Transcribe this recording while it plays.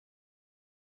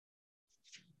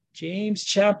James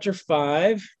chapter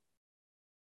 5.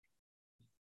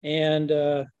 And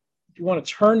if you want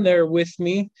to turn there with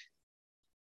me,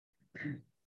 I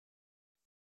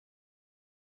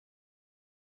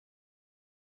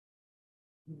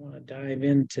want to dive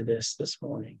into this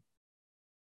morning.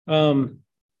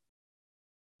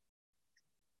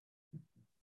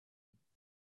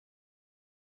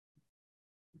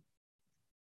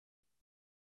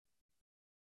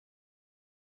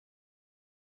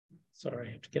 Sorry,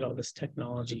 I have to get all this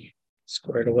technology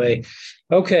squared away.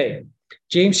 Okay,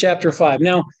 James chapter 5.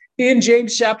 Now, in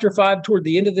James chapter 5, toward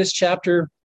the end of this chapter,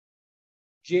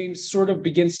 James sort of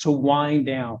begins to wind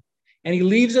down, and he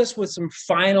leaves us with some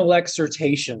final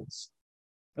exhortations.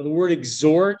 Now, the word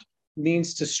exhort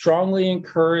means to strongly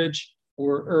encourage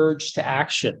or urge to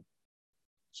action.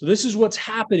 So this is what's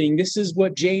happening. This is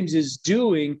what James is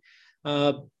doing.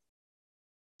 And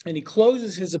he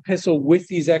closes his epistle with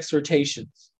these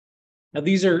exhortations. Now,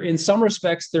 these are, in some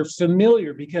respects, they're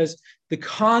familiar because the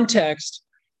context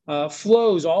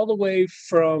flows all the way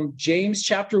from James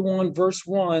chapter 1, verse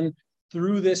 1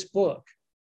 through this book.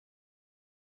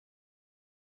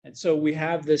 And so we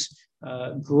have this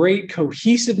great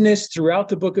cohesiveness throughout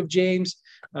the book of James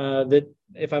that,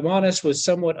 if I'm honest, was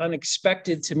somewhat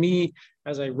unexpected to me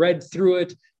as I read through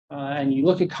it. And you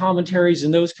look at commentaries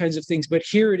and those kinds of things, but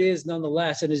here it is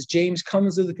nonetheless. And as James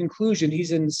comes to the conclusion,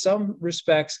 he's in some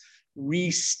respects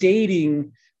restating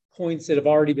points that have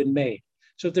already been made.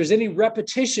 So if there's any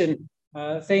repetition,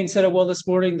 Thane said, well, this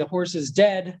morning the horse is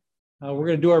dead. We're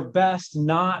going to do our best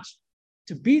not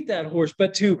to beat that horse,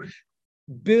 but to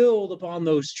build upon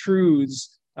those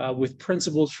truths with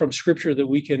principles from Scripture that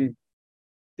we can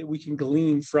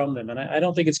glean from them. And I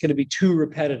don't think it's going to be too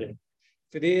repetitive.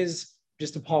 If it is,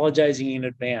 just apologizing in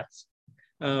advance.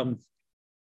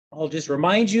 I'll just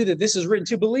remind you that this is written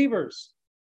to believers.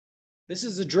 This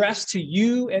is addressed to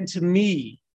you and to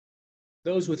me,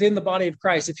 those within the body of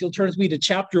Christ. If you'll turn with me to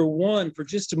chapter 1 for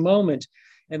just a moment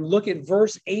and look at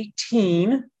verse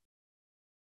 18,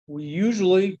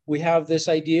 we have this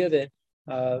idea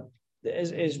that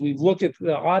as we've looked at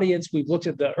the audience, we've looked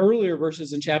at the earlier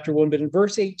verses in chapter 1, but in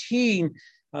verse 18,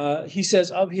 he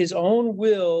says, of his own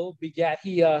will begat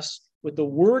he us with the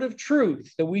word of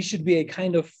truth, that we should be a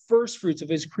kind of first fruits of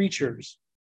his creatures.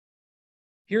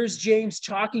 Here's James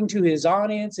talking to his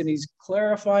audience, and he's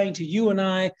clarifying to you and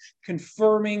I,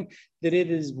 confirming that it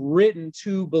is written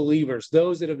to believers,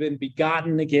 those that have been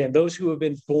begotten again, those who have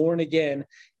been born again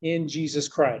in Jesus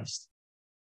Christ.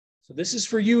 So this is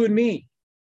for you and me.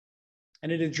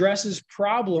 And it addresses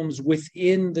problems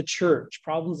within the church,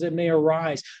 problems that may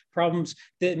arise, problems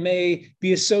that may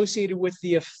be associated with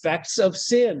the effects of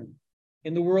sin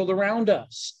in the world around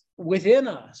us, within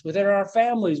our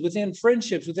families, within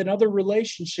friendships, within other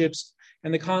relationships,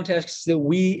 and the contexts that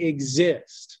we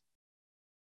exist.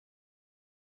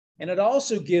 And it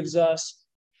also gives us,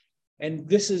 and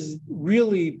this is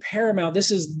really paramount,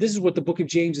 this is what the book of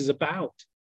James is about,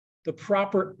 the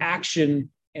proper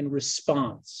action and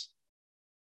response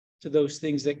to those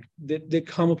things that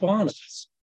come upon us.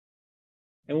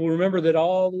 And we'll remember that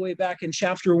all the way back in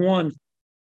chapter 1,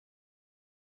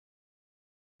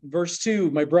 verse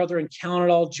 2, my brethren, count it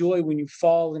all joy when you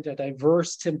fall into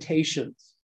diverse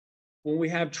temptations. When we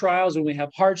have trials, when we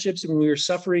have hardships, when we are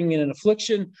suffering in an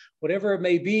affliction, whatever it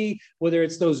may be, whether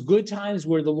it's those good times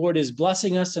where the Lord is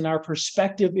blessing us and our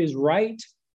perspective is right,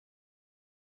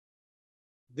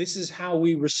 this is how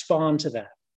we respond to that.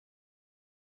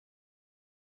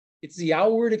 It's the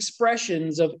outward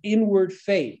expressions of inward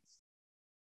faith.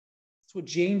 That's what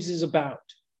James is about.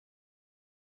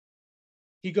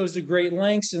 He goes to great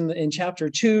lengths in chapter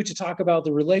 2 to talk about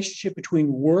the relationship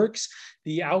between works,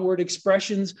 the outward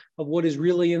expressions of what is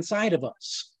really inside of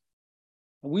us.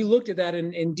 And we looked at that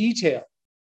in detail.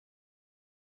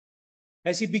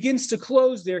 As he begins to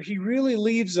close there, he really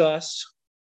leaves us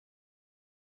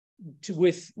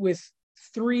with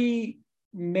three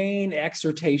main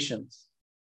exhortations.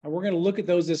 And we're going to look at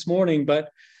those this morning,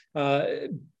 but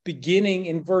beginning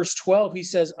in verse 12, he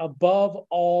says, above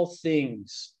all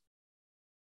things.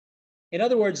 In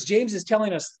other words, James is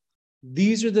telling us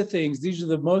these are the things, these are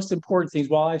the most important things.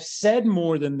 While I've said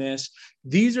more than this,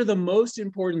 these are the most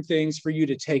important things for you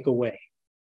to take away.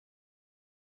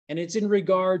 And it's in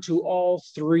regard to all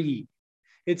three.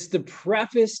 It's the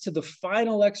preface to the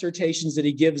final exhortations that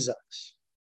he gives us.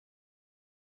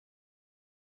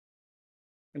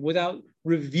 And without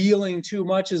revealing too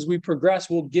much as we progress,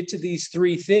 we'll get to these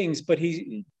three things,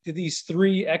 to these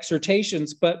three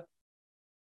exhortations. But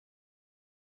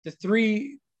the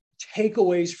three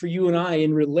takeaways for you and I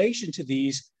in relation to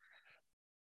these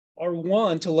are,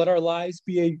 one, to let our lives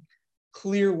be a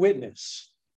clear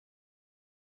witness.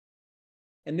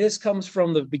 And this comes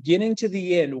from the beginning to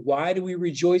the end. Why do we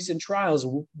rejoice in trials?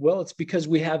 Well, it's because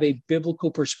we have a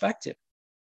biblical perspective.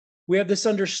 We have this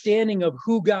understanding of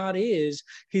who God is,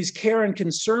 his care and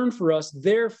concern for us.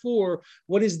 Therefore,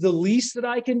 what is the least that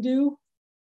I can do?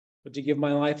 But to give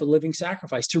my life a living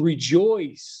sacrifice, to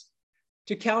rejoice,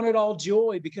 to count it all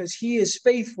joy, because he is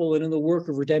faithful and in the work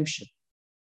of redemption.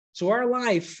 So our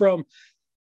life from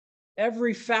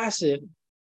every facet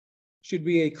should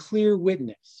be a clear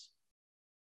witness.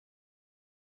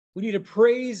 We need to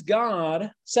praise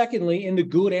God, secondly, in the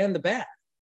good and the bad.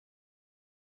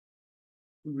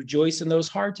 We rejoice in those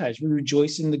hard times. We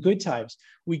rejoice in the good times.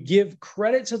 We give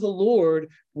credit to the Lord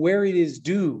where it is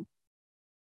due.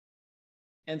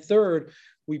 And third,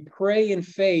 we pray in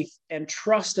faith and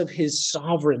trust of his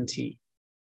sovereignty.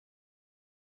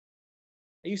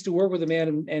 I used to work with a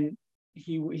man, and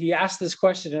he asked this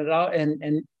question,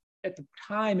 and at the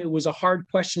time, it was a hard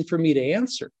question for me to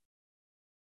answer.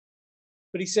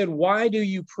 But he said, why do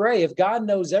you pray? If God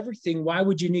knows everything, why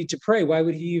would you need to pray? Why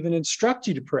would he even instruct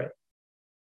you to pray?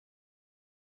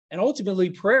 And ultimately,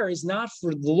 prayer is not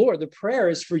for the Lord. The prayer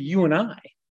is for you and I.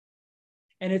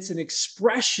 And it's an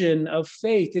expression of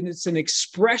faith, and it's an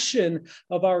expression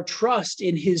of our trust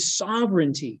in his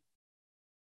sovereignty.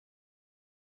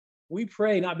 We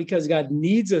pray not because God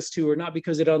needs us to, or not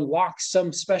because it unlocks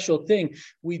some special thing.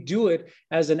 We do it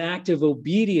as an act of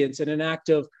obedience and an act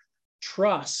of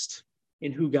trust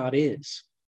in who God is.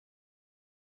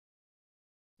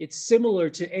 It's similar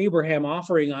to Abraham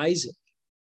offering Isaac.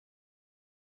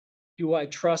 Do I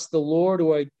trust the Lord,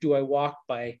 or do I walk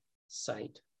by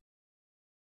sight?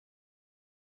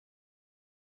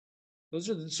 Those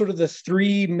are sort of the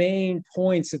three main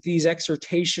points that these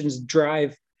exhortations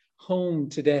drive home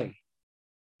today.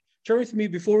 Turn with me,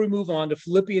 before we move on, to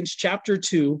Philippians chapter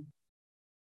 2.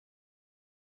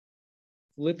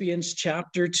 Philippians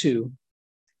chapter 2.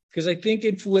 Because I think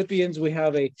in Philippians we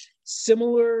have a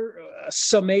similar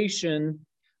summation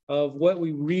of what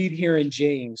we read here in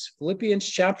James. Philippians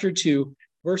chapter 2,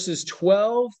 verses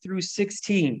 12 through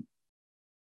 16.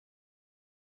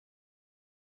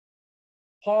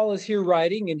 Paul is here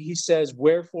writing, and he says,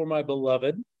 "Wherefore, my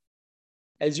beloved,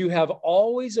 as you have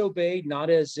always obeyed, not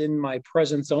as in my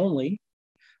presence only,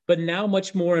 but now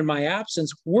much more in my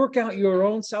absence, work out your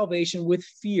own salvation with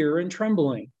fear and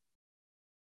trembling.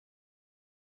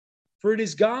 For it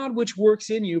is God which works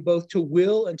in you both to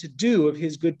will and to do of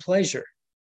his good pleasure.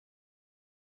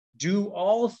 Do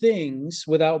all things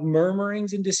without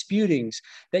murmurings and disputings,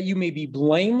 that you may be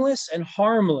blameless and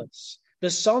harmless,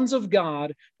 the sons of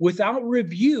God, without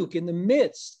rebuke in the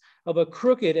midst of a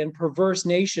crooked and perverse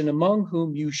nation, among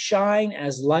whom you shine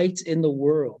as lights in the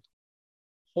world,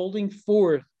 holding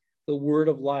forth the word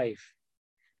of life,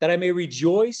 that I may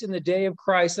rejoice in the day of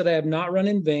Christ, that I have not run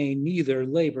in vain, neither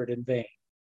labored in vain."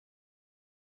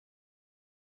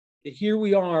 Here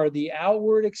we are, the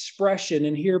outward expression,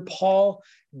 and here Paul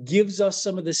gives us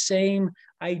some of the same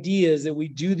ideas, that we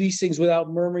do these things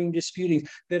without murmuring, disputing,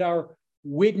 that our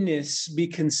witness be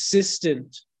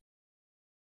consistent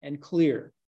and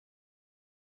clear,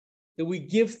 that we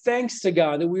give thanks to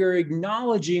God, that we are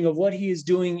acknowledging of what he is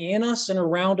doing in us and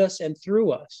around us and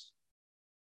through us.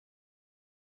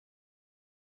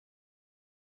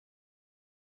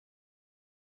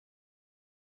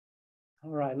 All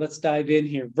right, let's dive in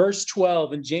here. Verse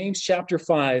 12 in James chapter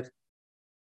 5.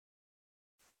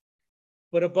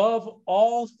 "But above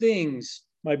all things,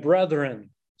 my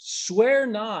brethren, swear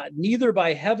not, neither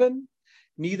by heaven,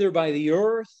 neither by the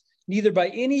earth, neither by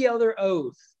any other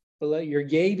oath, but let your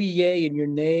yea be yea and your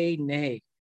nay, nay,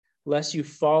 lest you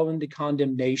fall into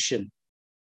condemnation."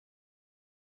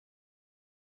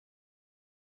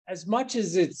 As much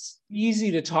as it's easy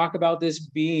to talk about this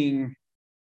being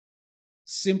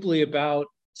simply about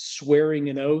swearing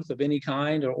an oath of any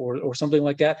kind, or something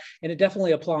like that, and it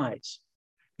definitely applies,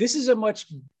 this is a much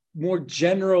more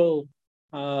general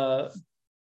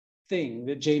thing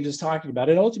that James is talking about.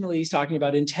 And ultimately, he's talking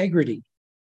about integrity,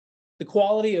 the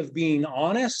quality of being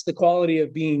honest, the quality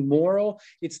of being moral.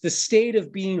 It's the state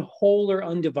of being whole or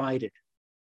undivided.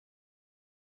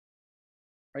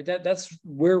 Right? That's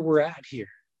where we're at here.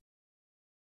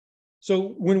 So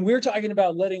when we're talking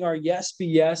about letting our yes be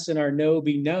yes and our no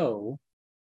be no,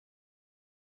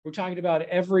 we're talking about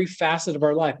every facet of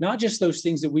our life, not just those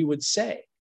things that we would say,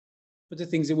 but the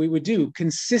things that we would do.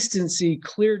 Consistency,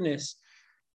 clearness.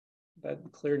 That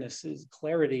clearness is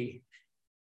clarity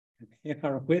in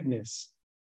our witness.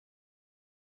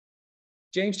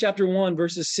 James chapter 1,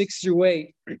 verses 6 through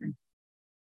 8,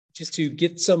 just to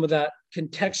get some of that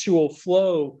contextual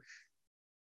flow.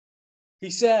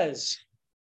 He says,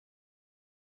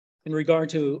 in regard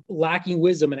to lacking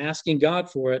wisdom and asking God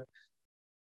for it.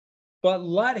 But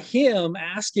let him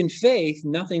ask in faith,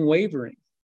 nothing wavering.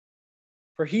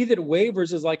 For he that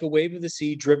wavers is like a wave of the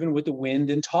sea, driven with the wind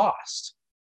and tossed.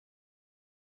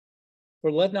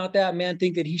 For let not that man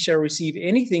think that he shall receive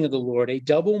anything of the Lord. A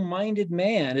double-minded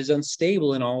man is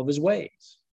unstable in all of his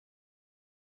ways.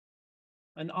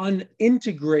 An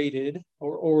unintegrated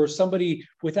or somebody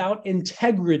without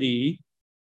integrity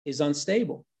is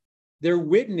unstable. Their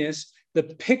witness, the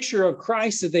picture of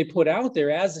Christ that they put out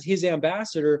there as his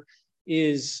ambassador,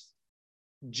 is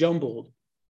jumbled.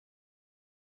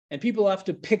 And people have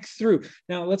to pick through.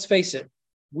 Now, let's face it,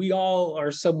 we all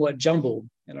are somewhat jumbled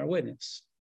in our witness.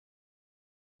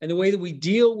 And the way that we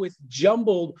deal with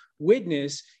jumbled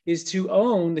witness is to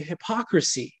own the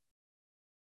hypocrisy,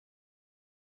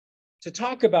 to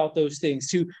talk about those things,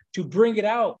 to bring it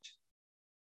out,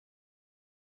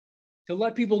 to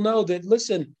let people know that,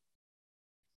 listen,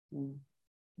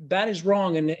 that is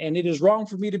wrong, and it is wrong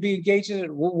for me to be engaged in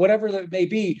it, whatever that may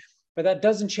be, but that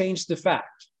doesn't change the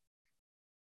fact.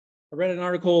 I read an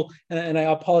article, and I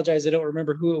apologize, I don't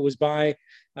remember who it was by,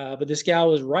 but this gal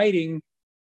was writing,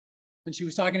 and she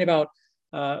was talking about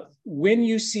when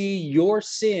you see your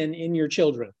sin in your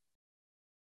children,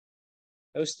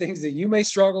 those things that you may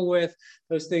struggle with,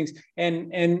 those things.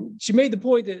 And she made the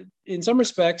point that in some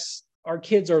respects, our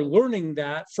kids are learning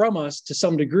that from us to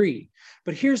some degree.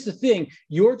 But here's the thing,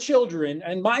 your children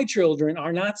and my children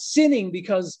are not sinning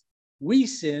because we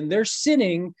sin. They're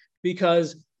sinning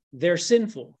because they're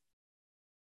sinful.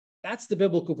 That's the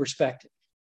biblical perspective.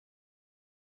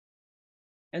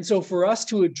 And so for us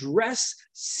to address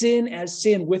sin as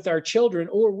sin with our children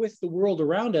or with the world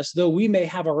around us, though we may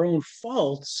have our own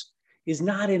faults, is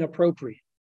not inappropriate.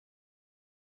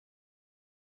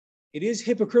 It is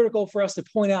hypocritical for us to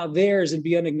point out theirs and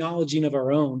be unacknowledging of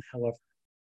our own, however.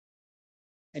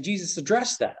 And Jesus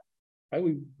addressed that.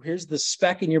 Right? Here's the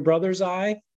speck in your brother's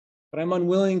eye, but I'm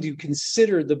unwilling to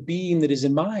consider the beam that is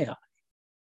in my eye.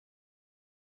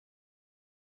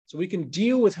 So we can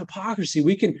deal with hypocrisy.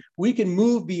 We can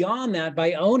move beyond that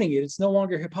by owning it. It's no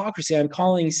longer hypocrisy. I'm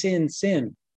calling sin,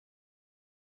 sin.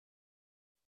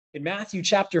 In Matthew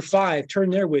chapter 5, turn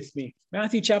there with me.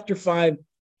 Matthew chapter 5,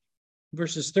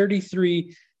 verses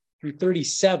 33 through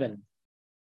 37.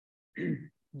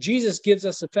 Jesus gives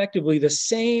us effectively the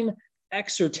same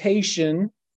exhortation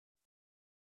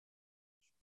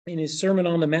in his Sermon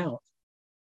on the Mount.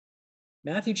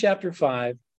 Matthew chapter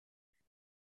 5,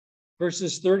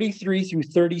 verses 33 through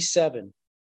 37.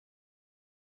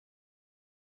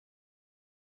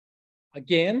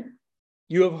 Again,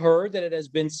 you have heard that it has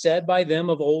been said by them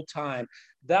of old time,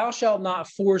 thou shalt not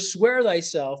forswear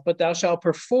thyself, but thou shalt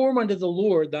perform unto the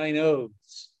Lord thine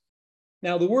oaths.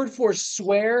 Now, the word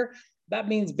forswear, that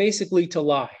means basically to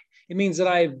lie. It means that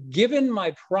I've given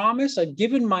my promise, I've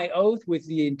given my oath with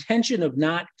the intention of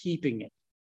not keeping it.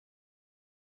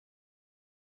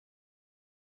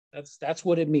 That's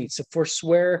what it means. To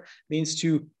forswear means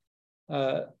to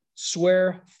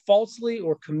swear falsely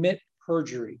or commit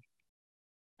perjury.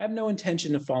 I have no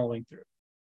intention of following through.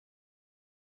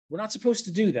 We're not supposed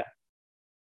to do that.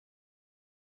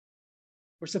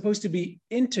 We're supposed to be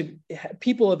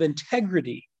people of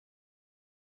integrity.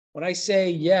 When I say,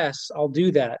 yes, I'll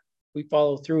do that, we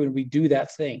follow through and we do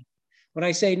that thing. When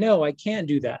I say, no, I can't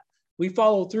do that, we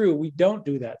follow through, we don't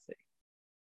do that thing.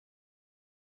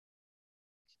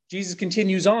 Jesus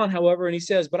continues on, however, and he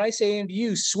says, but I say unto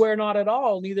you, swear not at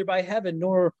all, neither by heaven,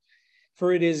 nor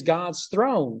for it is God's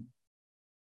throne.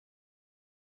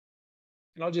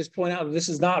 And I'll just point out that this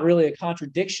is not really a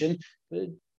contradiction.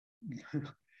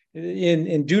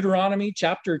 In Deuteronomy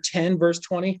chapter 10, verse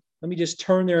 20, let me just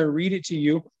turn there and read it to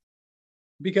you,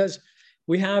 because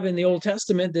we have in the Old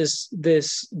Testament this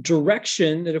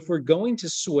direction that if we're going to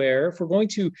swear, if we're going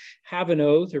to have an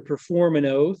oath or perform an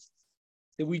oath,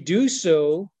 that we do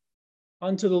so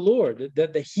unto the Lord,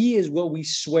 that he is what we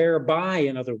swear by,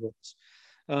 in other words.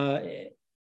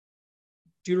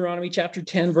 Deuteronomy chapter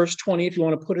 10, verse 20, if you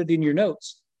want to put it in your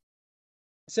notes.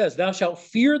 It says, thou shalt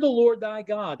fear the Lord thy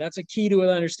God. That's a key to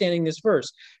understanding this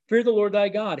verse. Fear the Lord thy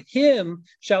God. Him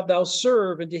shalt thou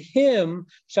serve, and to him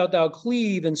shalt thou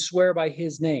cleave and swear by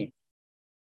his name.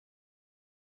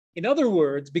 In other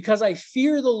words, because I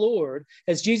fear the Lord,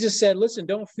 as Jesus said, listen,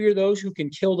 don't fear those who can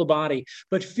kill the body,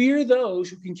 but fear those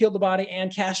who can kill the body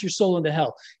and cast your soul into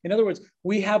hell. In other words,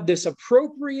 we have this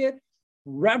appropriate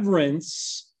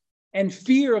reverence and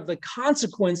fear of the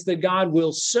consequence that God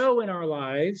will sow in our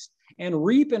lives and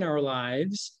reap in our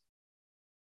lives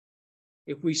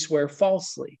if we swear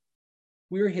falsely.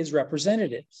 We're his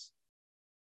representatives.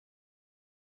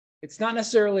 It's not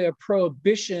necessarily a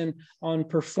prohibition on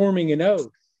performing an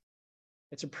oath.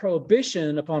 It's a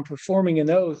prohibition upon performing an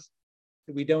oath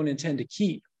that we don't intend to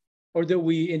keep, or that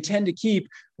we intend to keep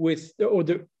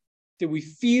that we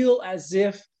feel as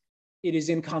if it is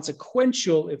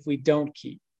inconsequential if we don't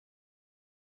keep.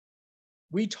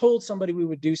 We told somebody we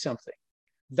would do something.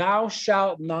 Thou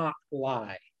shalt not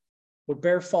lie or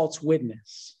bear false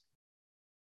witness.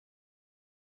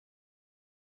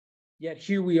 Yet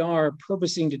here we are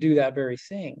purposing to do that very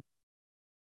thing.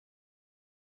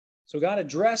 So God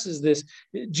addresses this.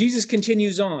 Jesus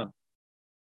continues on.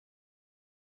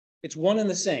 It's one and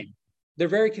the same. They're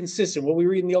very consistent. What we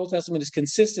read in the Old Testament is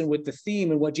consistent with the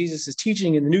theme and what Jesus is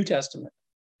teaching in the New Testament.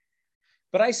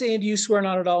 But I say unto you, swear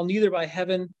not at all, neither by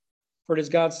heaven, for it is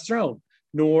God's throne,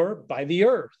 nor by the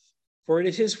earth, for it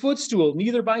is his footstool,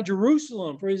 neither by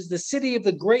Jerusalem, for it is the city of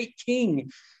the great king.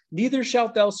 Neither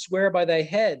shalt thou swear by thy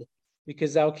head,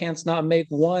 because thou canst not make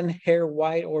one hair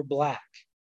white or black.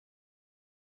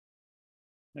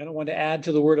 I don't want to add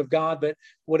to the word of God, but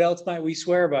what else might we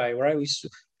swear by, right? We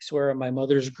swear on my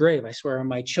mother's grave. I swear on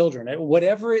my children.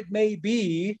 Whatever it may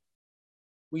be,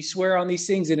 we swear on these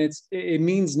things, and it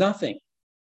means nothing.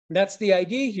 And that's the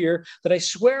idea here, that I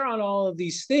swear on all of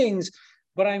these things,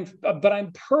 but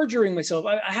I'm perjuring myself.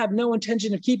 I have no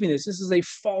intention of keeping this. This is a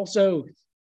false oath.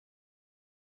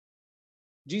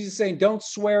 Jesus is saying, don't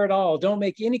swear at all. Don't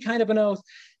make any kind of an oath.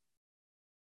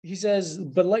 He says,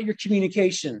 but let your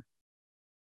communication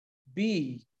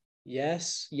be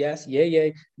yes, yes, yea,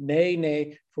 yea, nay,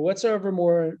 nay, for whatsoever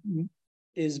more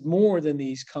is more than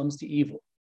these comes to evil.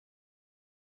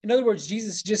 In other words,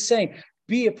 Jesus is just saying,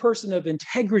 be a person of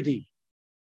integrity.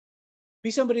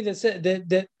 Be somebody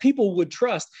that people would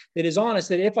trust, that is honest,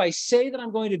 that if I say that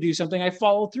I'm going to do something, I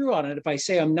follow through on it. If I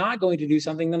say I'm not going to do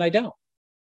something, then I don't.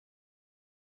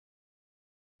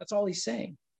 That's all he's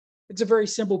saying. It's a very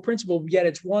simple principle, yet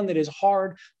it's one that is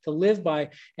hard to live by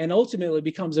and ultimately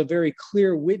becomes a very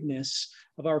clear witness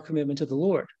of our commitment to the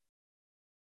Lord.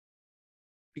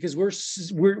 Because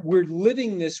we're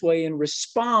living this way in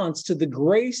response to the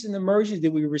grace and the mercy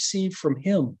that we receive from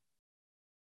him.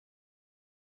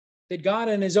 That God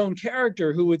in his own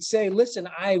character, who would say, listen,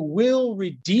 I will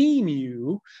redeem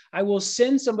you. I will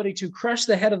send somebody to crush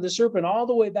the head of the serpent, all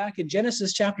the way back in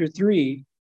Genesis chapter 3,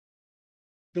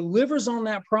 delivers on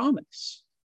that promise.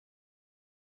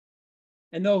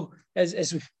 And though, as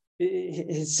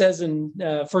it says in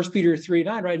 1 Peter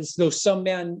 3:9, right, it's though some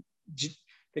man,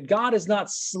 that God is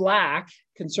not slack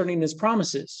concerning his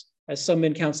promises, as some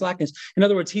men count slackness. In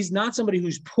other words, he's not somebody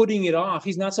who's putting it off.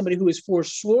 He's not somebody who has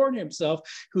forsworn himself,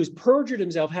 who has perjured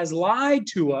himself, has lied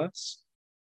to us.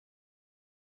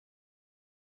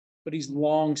 But he's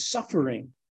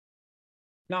long-suffering,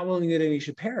 not willing that any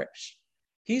should perish.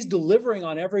 He's delivering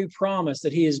on every promise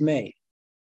that he has made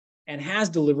and has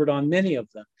delivered on many of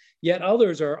them. Yet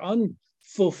others are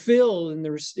unfulfilled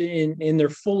in their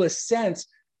fullest sense,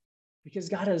 because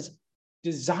God is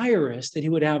desirous that he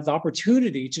would have the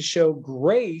opportunity to show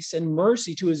grace and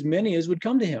mercy to as many as would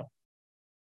come to him.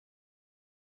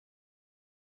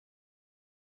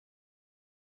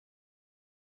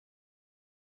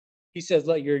 He says,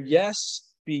 let your yes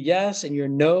be yes and your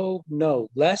no, no,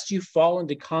 lest you fall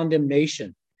into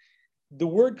condemnation. The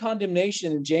word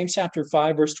condemnation in James chapter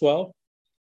 5, verse 12,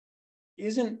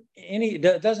 doesn't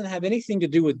have anything to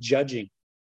do with judging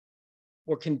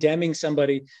or condemning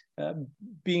somebody,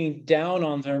 being down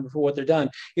on them for what they're done.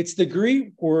 It's the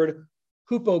Greek word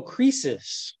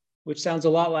hypokrisis, which sounds a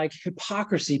lot like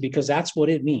hypocrisy, because that's what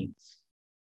it means.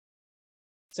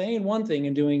 Saying one thing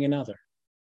and doing another.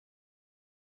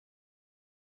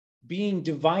 Being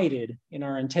divided in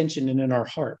our intention and in our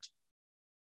heart.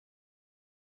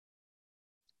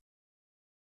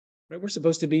 Right? We're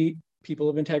supposed to be people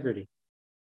of integrity.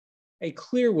 A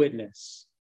clear witness.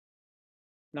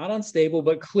 Not unstable,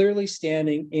 but clearly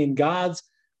standing in God's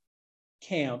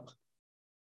camp,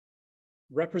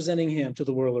 representing him to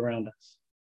the world around us.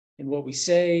 In what we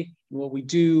say, in what we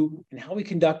do, and how we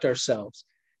conduct ourselves.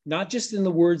 Not just in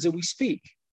the words that we speak.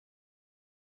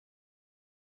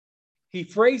 He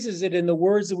phrases it in the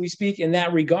words that we speak in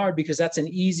that regard, because that's an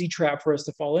easy trap for us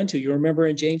to fall into. You remember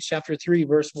in James chapter 3,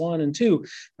 verse 1 and 2,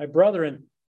 my brethren,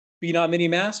 be not many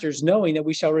masters, knowing that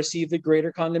we shall receive the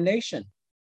greater condemnation.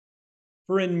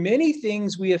 For in many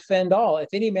things we offend all. If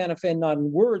any man offend not in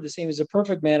word, the same as a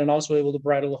perfect man, and also able to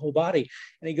bridle the whole body.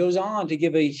 And he goes on to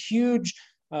give a huge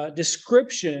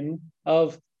description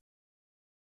of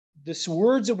the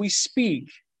words that we speak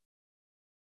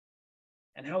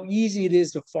and how easy it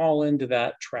is to fall into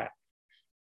that trap.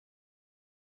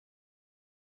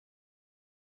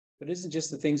 But it isn't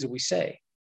just the things that we say.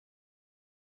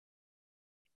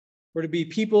 We're to be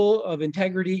people of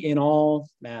integrity in all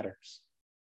matters.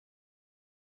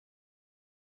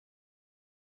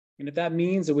 And if that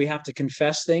means that we have to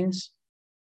confess things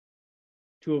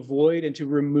to avoid and to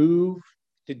remove,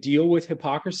 to deal with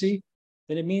hypocrisy,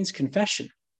 then it means confession.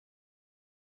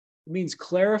 It means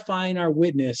clarifying our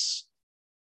witness,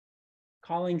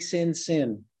 calling sin,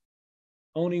 sin,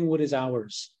 owning what is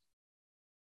ours.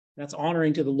 That's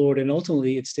honoring to the Lord, and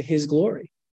ultimately it's to his glory.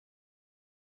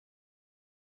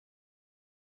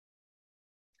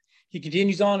 He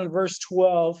continues on in verse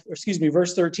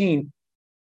 13.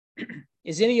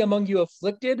 Is any among you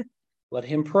afflicted? Let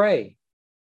him pray.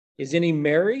 Is any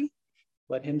merry?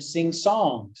 Let him sing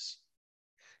songs.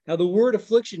 Now, the word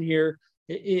affliction here,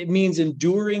 it means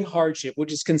enduring hardship,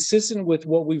 which is consistent with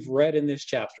what we've read in this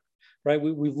chapter, right?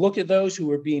 We've looked at those who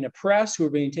are being oppressed, who are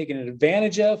being taken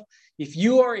advantage of. If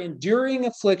you are enduring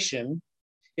affliction,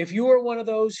 if you are one of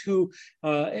those who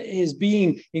is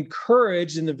being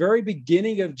encouraged in the very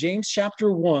beginning of James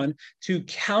chapter 1 to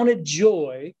count it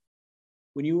joy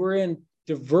when you are in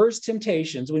diverse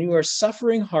temptations, when you are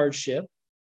suffering hardship,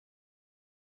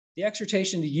 the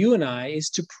exhortation to you and I is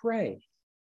to pray.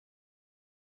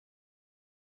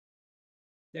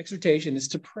 The exhortation is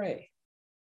to pray.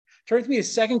 Turn with me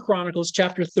to 2 Chronicles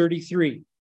chapter 33.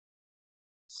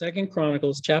 2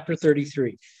 Chronicles chapter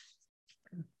 33.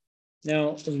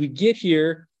 Now, as we get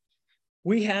here,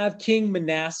 we have King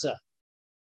Manasseh.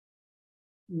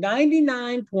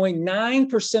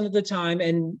 99.9% of the time,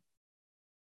 and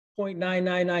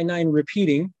 0.9999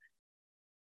 repeating,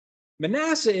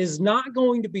 Manasseh is not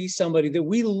going to be somebody that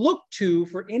we look to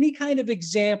for any kind of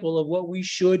example of what we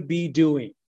should be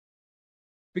doing,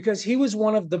 because he was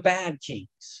one of the bad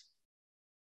kings.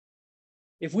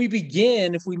 If we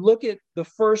look at the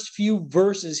first few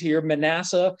verses here,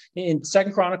 Manasseh in 2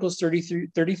 Chronicles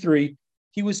 33,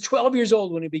 he was 12 years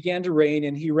old when he began to reign,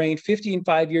 and he reigned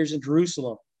 5 years in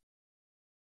Jerusalem.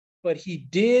 But he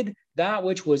did that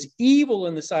which was evil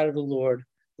in the sight of the Lord,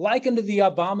 like unto the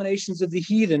abominations of the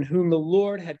heathen, whom the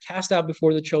Lord had cast out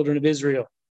before the children of Israel.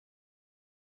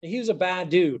 And he was a bad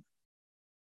dude.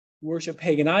 He worshiped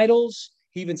pagan idols.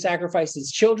 He even sacrificed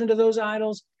his children to those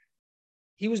idols.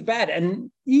 He was bad. And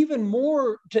even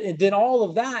more than all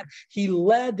of that, he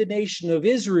led the nation of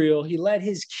Israel. He led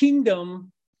his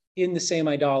kingdom in the same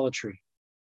idolatry.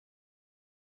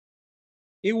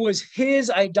 It was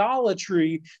his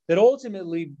idolatry that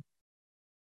ultimately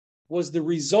was the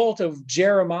result of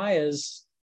Jeremiah's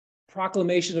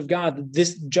proclamation of God that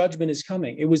this judgment is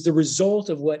coming. It was the result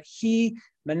of what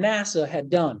Manasseh,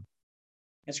 had done.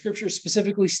 And scripture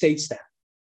specifically states that.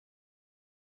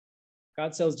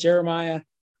 God tells Jeremiah,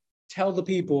 tell the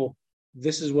people,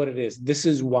 this is what it is. This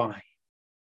is why.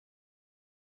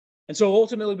 And so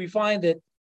ultimately we find that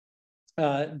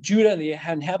Judah and the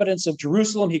inhabitants of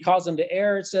Jerusalem, he caused them to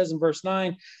err, it says in verse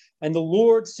 9, and the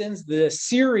Lord sends the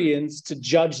Assyrians to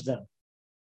judge them.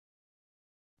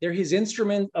 They're his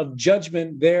instrument of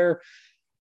judgment there.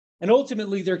 And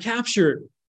ultimately they're captured.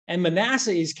 And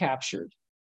Manasseh is captured.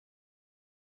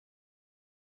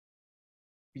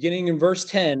 Beginning in verse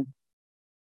 10,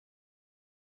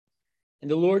 and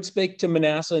the Lord spake to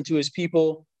Manasseh and to his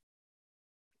people,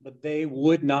 but they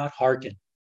would not hearken.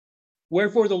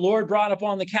 Wherefore the Lord brought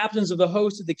upon the captains of the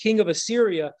host of the king of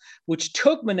Assyria, which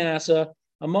took Manasseh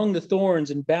among the thorns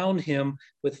and bound him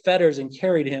with fetters and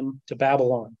carried him to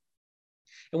Babylon.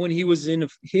 And when he was in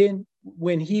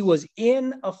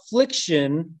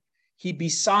affliction, he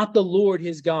besought the Lord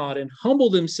his God and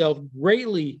humbled himself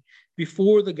greatly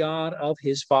before the God of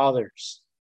his fathers.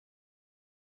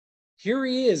 Here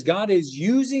he is. God is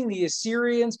using the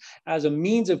Assyrians as a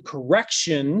means of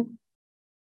correction.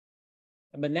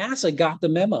 And Manasseh got the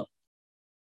memo.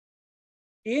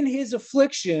 In his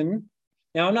affliction,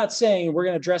 now I'm not saying, we're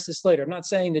going to address this later, I'm not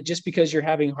saying that just because you're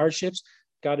having hardships,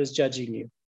 God is judging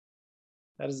you.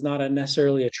 That is not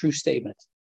necessarily a true statement.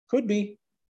 Could be.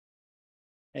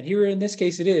 And here in this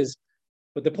case it is.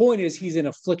 But the point is he's in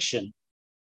affliction.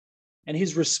 And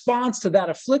his response to that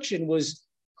affliction was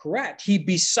correct. He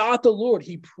besought the Lord.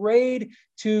 He prayed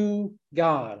to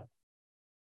God.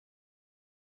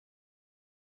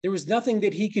 There was nothing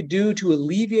that he could do to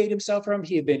alleviate himself from.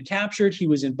 He had been captured. He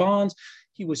was in bonds.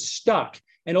 He was stuck.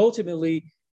 And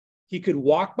ultimately, he could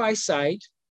walk by sight,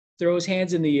 throw his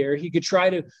hands in the air. He could try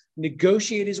to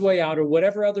negotiate his way out, or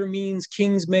whatever other means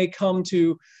kings may come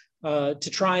to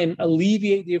try and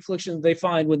alleviate the affliction that they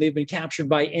find when they've been captured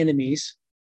by enemies.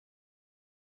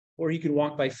 Or he could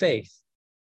walk by faith.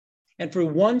 And for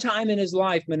one time in his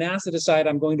life, Manasseh decided,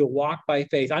 I'm going to walk by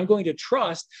faith. I'm going to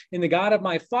trust in the God of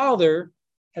my father,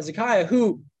 Hezekiah,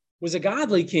 who was a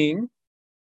godly king,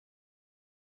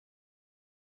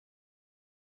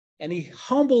 and he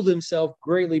humbled himself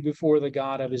greatly before the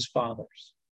God of his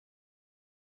fathers.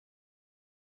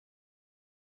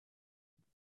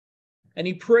 And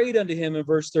he prayed unto him in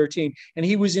verse 13, and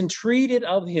he was entreated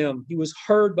of him. He was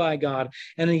heard by God,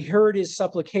 and he heard his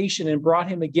supplication and brought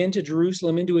him again to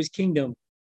Jerusalem into his kingdom.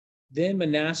 Then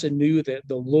Manasseh knew that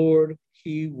the Lord,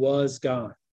 he was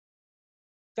God.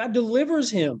 God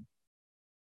delivers him.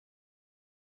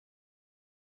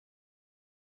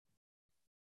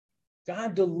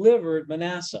 God delivered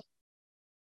Manasseh.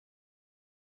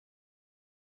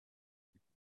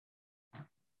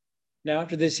 Now,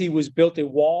 after this, he was built a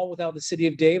wall without the city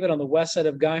of David on the west side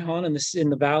of Gihon in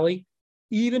the valley,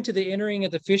 even to the entering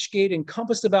at the fish gate,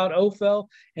 encompassed about Ophel,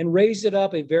 and raised it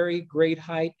up a very great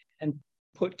height, and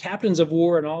put captains of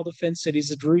war in all the fenced cities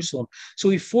of Jerusalem. So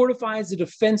he fortifies the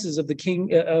defenses of the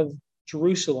king of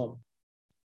Jerusalem.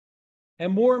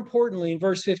 And more importantly, in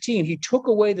verse 15, he took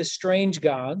away the strange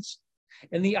gods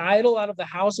and the idol out of the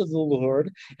house of the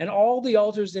Lord, and all the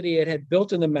altars that he had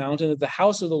built in the mountain of the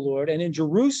house of the Lord and in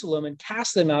Jerusalem, and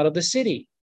cast them out of the city.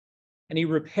 And he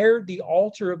repaired the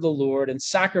altar of the Lord and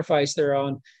sacrificed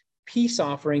thereon peace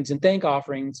offerings and thank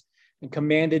offerings, and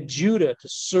commanded Judah to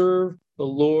serve the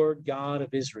Lord God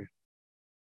of Israel.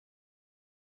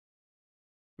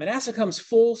 Manasseh comes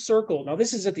full circle. Now,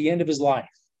 this is at the end of his life.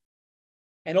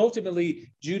 And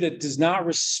ultimately, Judah does not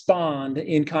respond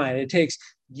in kind. It takes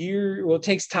it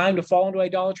takes time to fall into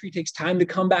idolatry. It takes time to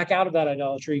come back out of that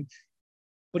idolatry.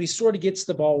 But he sort of gets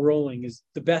the ball rolling is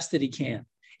the best that he can.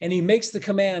 And he makes the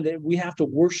command that we have to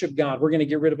worship God. We're going to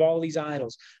get rid of all these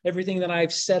idols. Everything that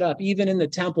I've set up, even in the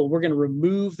temple, we're going to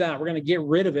remove that. We're going to get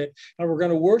rid of it. And we're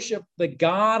going to worship the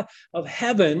God of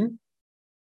heaven,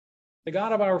 the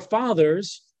God of our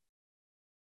fathers,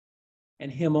 and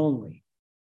him only.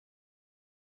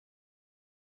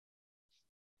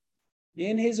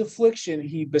 In his affliction,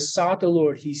 he besought the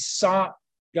Lord. He sought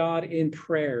God in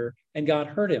prayer, and God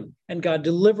heard him, and God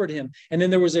delivered him. And then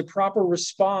there was a proper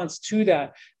response to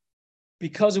that.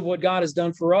 Because of what God has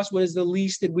done for us, what is the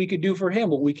least that we could do for him?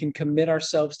 Well, we can commit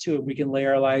ourselves to it. We can lay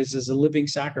our lives as a living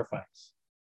sacrifice.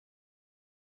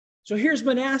 So here's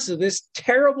Manasseh, this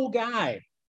terrible guy,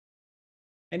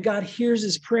 and God hears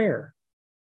his prayer.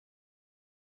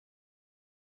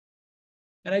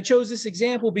 And I chose this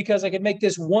example because I could make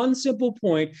this one simple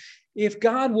point. If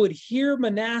God would hear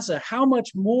Manasseh, how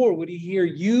much more would he hear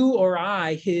you or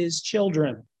I, his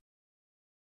children?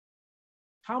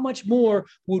 How much more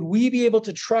would we be able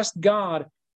to trust God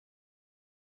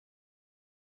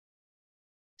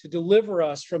to deliver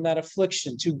us from that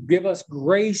affliction, to give us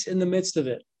grace in the midst of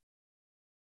it,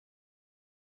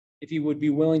 if he would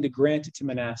be willing to grant it to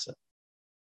Manasseh?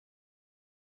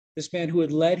 This man who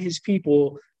had led his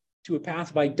people to a path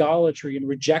of idolatry and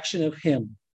rejection of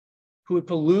him, who had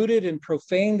polluted and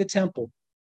profaned the temple,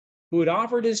 who had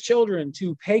offered his children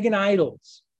to pagan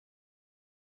idols.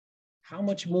 How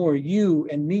much more you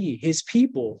and me, his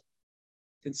people,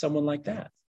 than someone like that?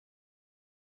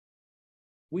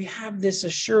 We have this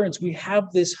assurance. We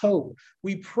have this hope.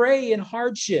 We pray in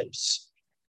hardships.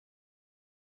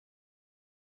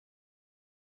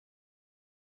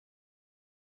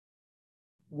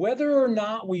 Whether or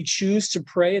not we choose to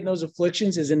pray in those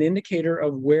afflictions is an indicator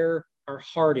of where our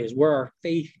heart is, where our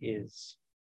faith is.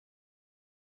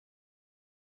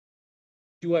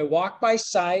 Do I walk by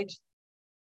sight,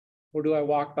 or do I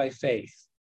walk by faith?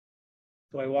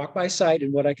 Do I walk by sight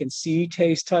in what I can see,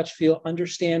 taste, touch, feel,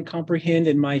 understand, comprehend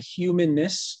in my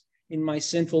humanness, in my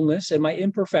sinfulness, and my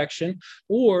imperfection?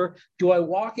 Or do I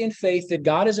walk in faith that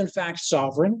God is in fact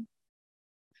sovereign,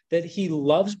 that he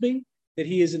loves me, that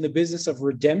he is in the business of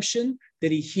redemption,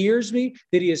 that he hears me,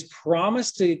 that he has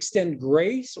promised to extend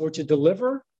grace or to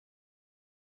deliver?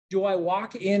 Do I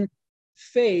walk in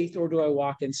faith, or do I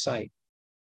walk in sight?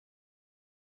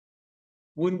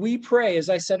 When we pray, as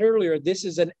I said earlier, this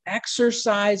is an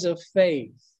exercise of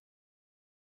faith.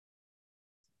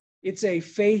 It's a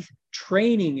faith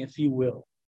training, if you will.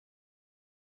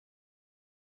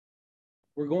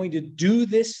 We're going to do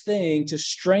this thing to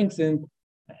strengthen,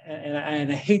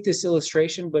 and I hate this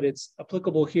illustration, but it's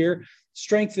applicable here,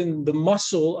 strengthen the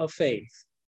muscle of faith.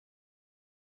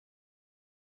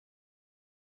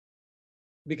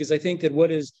 Because I think that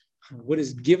what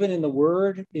is given in the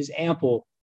word is ample.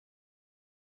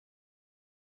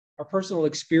 Our personal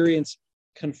experience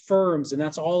confirms, and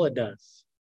that's all it does.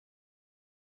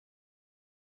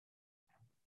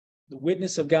 The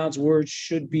witness of God's word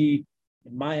should be,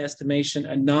 in my estimation,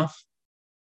 enough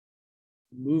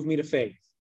to move me to faith.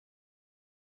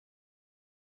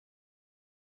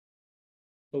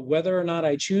 But whether or not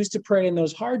I choose to pray in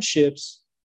those hardships,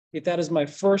 if that is my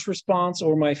first response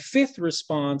or my fifth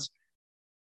response,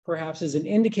 perhaps as an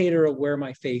indicator of where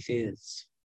my faith is.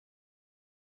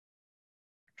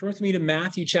 Turn with me to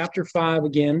Matthew chapter 5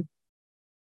 again.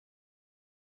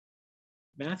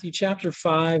 Matthew chapter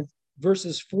 5,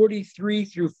 verses 43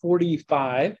 through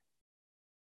 45.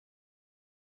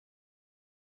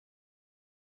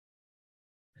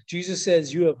 Jesus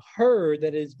says, "You have heard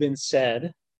that it has been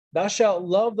said, 'Thou shalt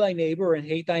love thy neighbor and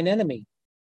hate thine enemy.'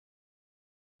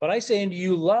 But I say unto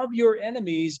you, love your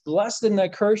enemies, bless them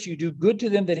that curse you, do good to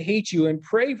them that hate you, and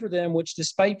pray for them which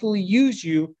despitefully use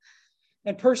you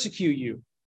and persecute you."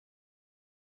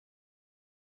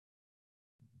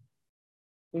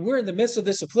 When we're in the midst of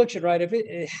this affliction, right,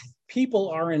 if people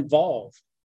are involved.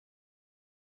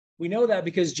 We know that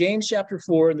because James chapter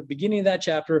 4, in the beginning of that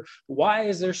chapter, why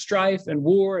is there strife and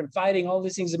war and fighting, all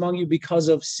these things among you? Because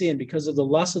of sin, because of the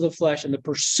lust of the flesh and the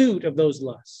pursuit of those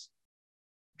lusts.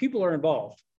 People are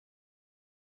involved.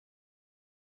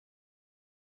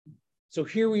 So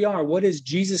here we are. What is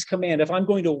Jesus' command? If I'm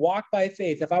going to walk by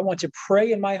faith, if I want to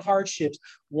pray in my hardships,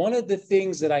 one of the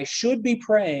things that I should be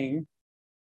praying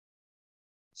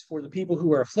is for the people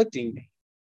who are afflicting me,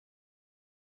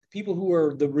 the people who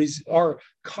are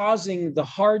causing the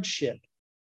hardship.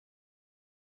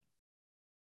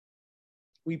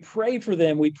 We pray for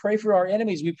them. We pray for our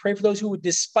enemies. We pray for those who would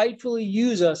despitefully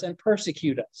use us and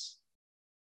persecute us.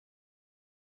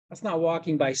 That's not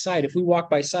walking by sight. If we walk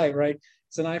by sight, right,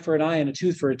 it's an eye for an eye and a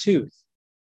tooth for a tooth.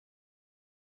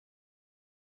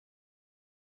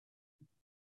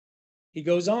 He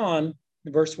goes on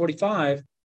in verse 45,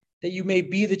 that you may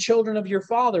be the children of your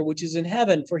Father, which is in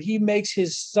heaven, for he makes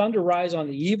his sun to rise on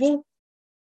the evil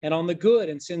and on the good,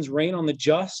 and sends rain on the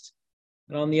just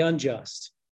and on the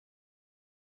unjust.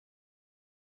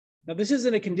 Now, this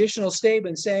isn't a conditional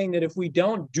statement saying that if we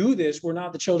don't do this, we're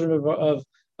not the children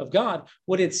of God.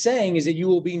 What it's saying is that you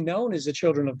will be known as the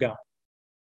children of God,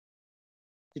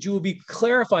 that you will be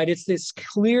clarified. It's this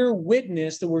clear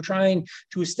witness that we're trying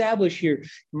to establish here.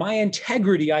 My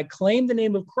integrity, I claim the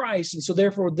name of Christ, and so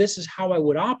therefore this is how I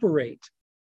would operate.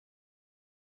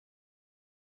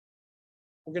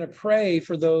 We're going to pray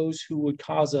for those who would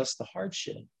cause us the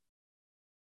hardship.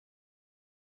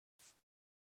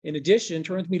 In addition,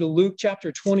 turn with me to Luke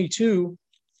chapter 22.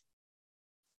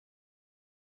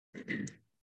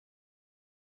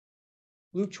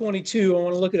 Luke 22, I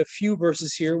want to look at a few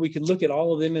verses here. We could look at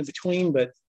all of them in between, but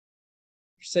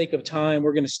for sake of time,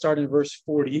 we're going to start in verse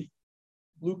 40.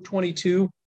 Luke 22,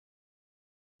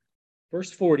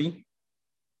 verse 40.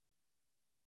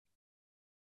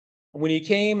 When he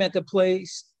came at the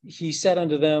place, he said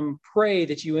unto them, "Pray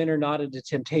that you enter not into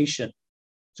temptation."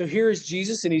 So here is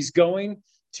Jesus, and he's going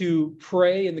to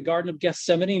pray in the Garden of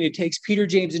Gethsemane, and he takes Peter,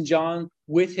 James, and John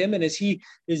with him. And as he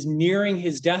is nearing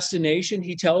his destination,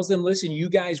 he tells them, listen, you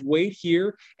guys wait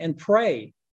here and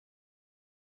pray.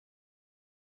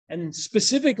 And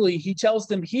specifically, he tells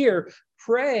them here,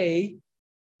 pray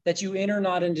that you enter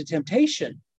not into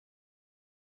temptation.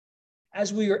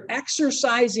 As we are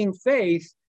exercising faith,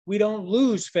 we don't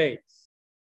lose faith.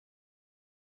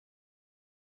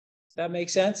 Does that make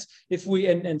sense? If we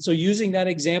and so using that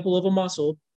example of a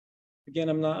muscle, again,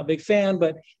 I'm not a big fan,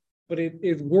 but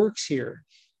it works here.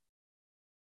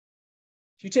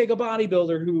 If you take a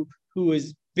bodybuilder who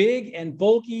is big and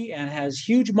bulky and has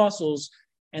huge muscles,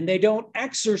 and they don't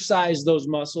exercise those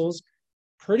muscles,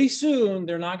 pretty soon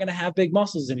they're not going to have big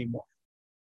muscles anymore.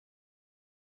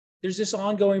 There's this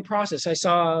ongoing process. I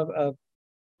saw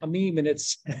a meme, and it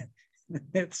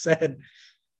said,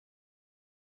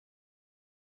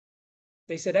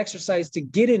 they said exercise to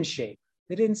get in shape.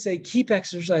 They didn't say keep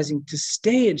exercising to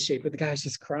stay in shape, but the guy's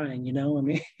just crying, you know, I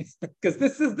mean, because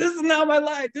this is not my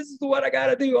life. This is what I got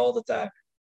to do all the time.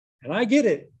 And I get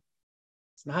it.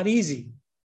 It's not easy.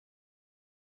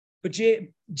 But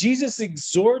Jesus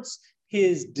exhorts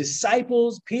his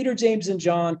disciples, Peter, James, and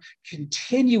John,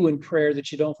 continue in prayer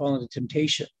that you don't fall into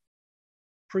temptation.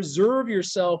 Preserve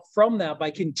yourself from that by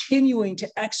continuing to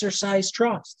exercise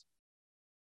trust,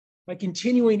 by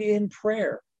continuing in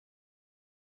prayer.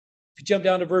 If you jump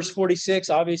down to verse 46,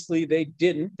 obviously they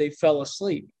didn't. They fell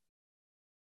asleep.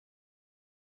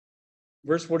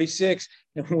 Verse 46,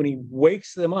 and when he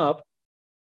wakes them up,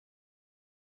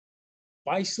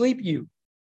 why sleep you?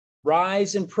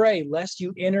 Rise and pray, lest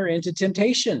you enter into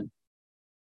temptation.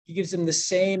 He gives them the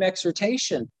same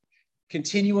exhortation.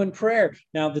 Continue in prayer.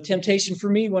 Now, the temptation for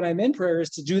me when I'm in prayer is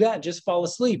to do that, just fall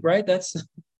asleep, right? That's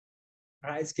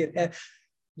eyes get heavy.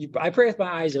 I pray with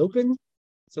my eyes open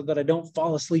so that I don't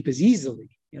fall asleep as easily.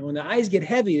 You know, when the eyes get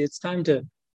heavy, it's time to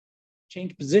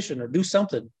change position or do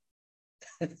something.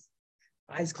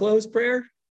 Eyes closed prayer,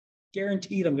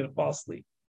 guaranteed I'm going to fall asleep.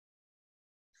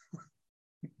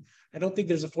 I don't think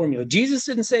there's a formula. Jesus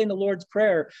didn't say in the Lord's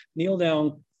Prayer, kneel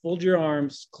down, fold your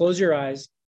arms, close your eyes.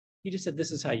 He just said,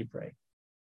 this is how you pray.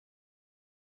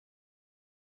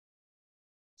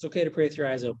 It's okay to pray with your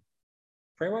eyes open.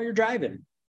 Pray while you're driving.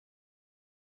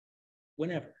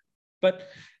 Whenever. But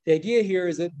the idea here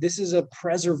is that this is a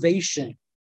preservation.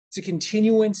 It's a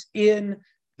continuance in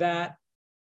that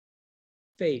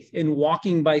faith, in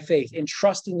walking by faith, in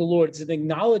trusting the Lord. It's an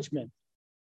acknowledgement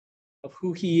of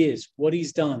who he is, what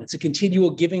he's done. It's a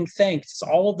continual giving thanks. It's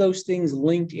all of those things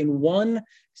linked in one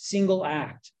single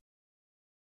act.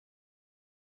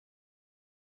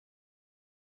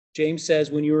 James says,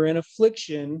 when you are in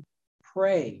affliction,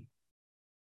 pray.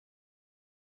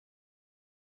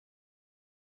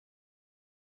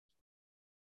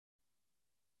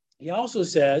 He also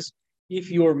says,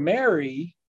 if you're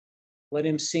merry, let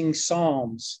him sing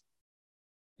psalms.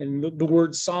 And the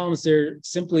word psalms there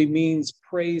simply means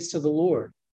praise to the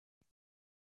Lord.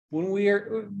 When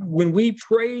we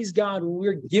praise God, when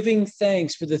we're giving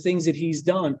thanks for the things that he's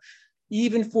done,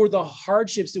 even for the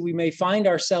hardships that we may find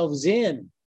ourselves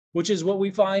in, which is what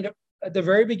we find at the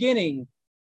very beginning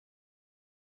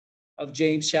of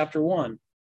James chapter 1.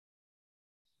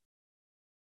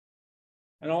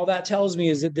 And all that tells me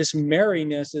is that this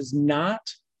merriness is not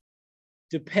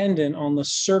dependent on the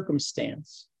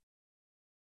circumstance.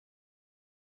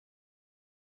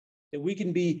 That we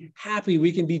can be happy,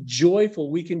 we can be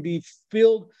joyful, we can be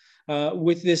filled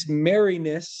with this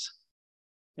merriness,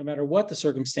 no matter what the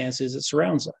circumstances that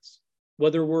surrounds us.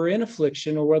 Whether we're in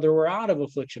affliction or whether we're out of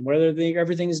affliction, whether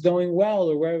everything is going well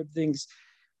or whether everything's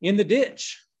in the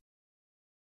ditch.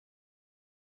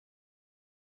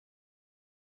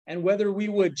 And whether we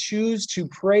would choose to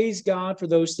praise God for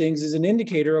those things is an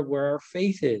indicator of where our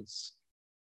faith is.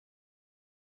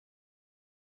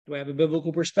 Do I have a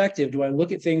biblical perspective? Do I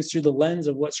look at things through the lens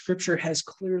of what Scripture has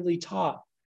clearly taught?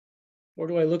 Or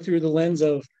do I look through the lens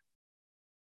of,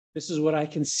 this is what I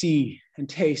can see and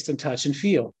taste and touch and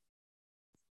feel?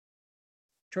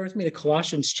 Turn with me to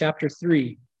Colossians chapter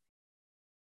 3.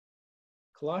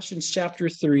 Colossians chapter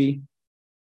 3.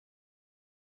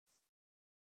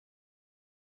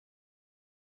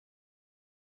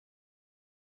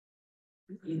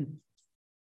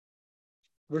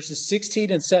 Verses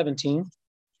 16 and 17.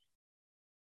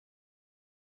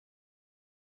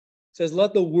 Says,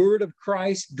 let the word of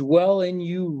Christ dwell in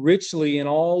you richly in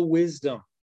all wisdom.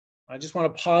 I just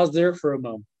want to pause there for a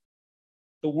moment.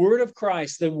 The word of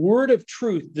Christ, the word of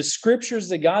truth, the scriptures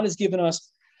that God has given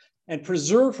us and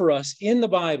preserved for us in the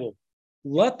Bible,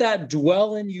 let that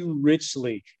dwell in you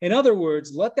richly. In other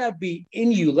words, let that be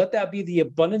in you. Let that be the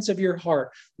abundance of your heart.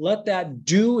 Let that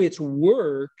do its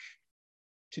work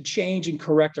to change and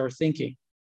correct our thinking,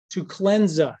 to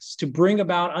cleanse us, to bring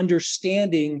about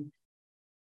understanding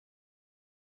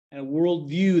and a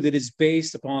worldview that is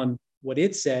based upon what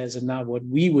it says and not what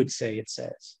we would say it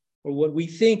says, or what we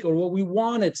think or what we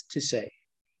want it to say.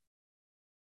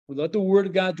 We let the word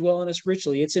of God dwell in us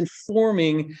richly. It's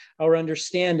informing our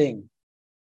understanding.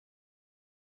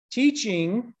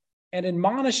 Teaching and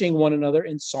admonishing one another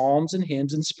in psalms and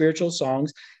hymns and spiritual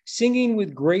songs, singing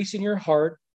with grace in your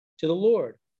heart to the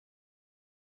Lord.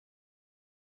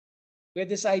 We had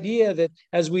this idea that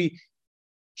as we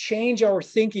change our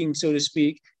thinking, so to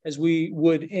speak, as we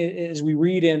read in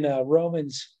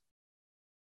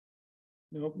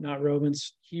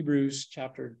Hebrews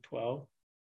chapter 12.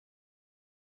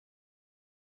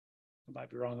 I might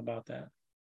be wrong about that.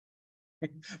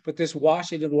 But this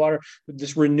washing of the water,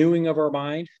 this renewing of our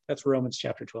mind, that's Romans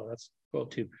chapter 12. That's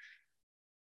 12:2.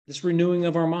 This renewing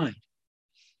of our mind,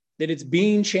 that it's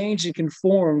being changed and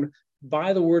conformed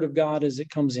by the word of God as it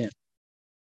comes in.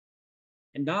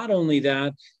 And not only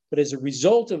that, but as a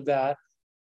result of that,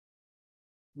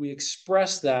 we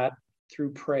express that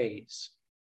through praise,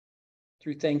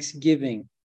 through thanksgiving,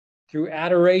 through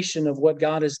adoration of what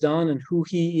God has done and who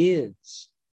he is.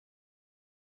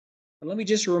 And let me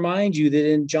just remind you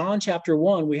that in John chapter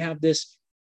 1, we have this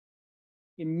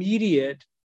immediate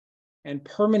and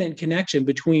permanent connection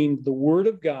between the Word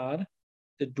of God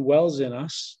that dwells in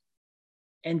us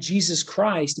and Jesus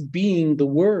Christ being the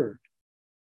Word.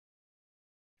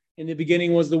 In the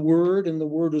beginning was the Word, and the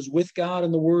Word was with God,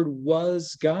 and the Word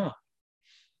was God.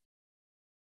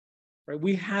 Right?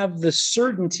 We have the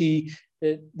certainty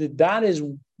that is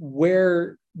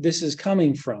where this is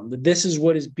coming from, that this is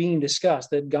what is being discussed,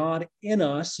 that God in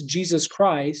us, Jesus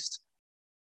Christ,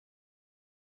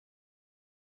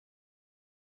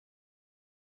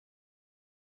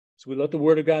 so we let the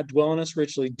word of God dwell in us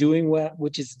richly, doing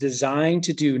which is designed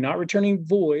to do, not returning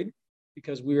void,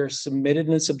 because we are submitted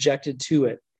and subjected to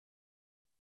it.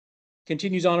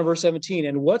 Continues on in verse 17,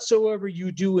 and whatsoever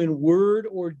you do in word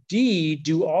or deed,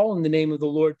 do all in the name of the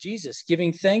Lord Jesus,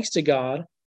 giving thanks to God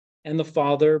and the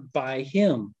Father by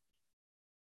him.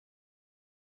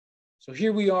 So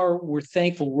here we are, we're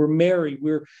thankful, we're merry,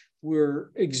 we're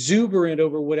exuberant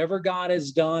over whatever God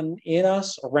has done in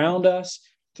us, around us,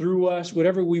 through us,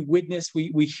 whatever we witness,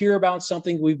 we hear about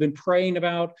something we've been praying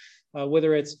about,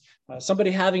 whether it's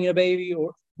somebody having a baby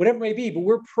or whatever it may be, but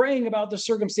we're praying about the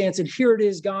circumstance, and here it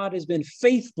is, God has been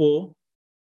faithful,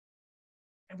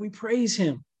 and we praise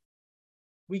him.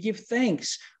 We give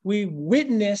thanks. We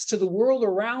witness to the world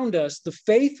around us the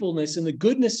faithfulness and the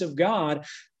goodness of God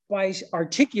by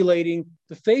articulating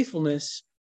the faithfulness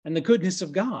and the goodness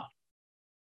of God.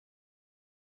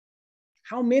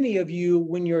 How many of you,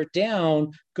 when you're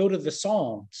down, go to the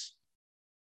Psalms?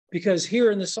 Because here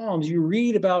in the Psalms, you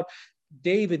read about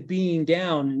David being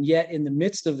down, and yet in the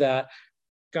midst of that,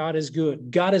 God is good.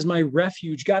 God is my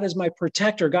refuge. God is my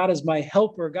protector. God is my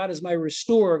helper. God is my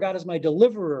restorer. God is my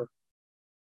deliverer.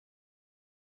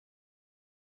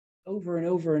 Over and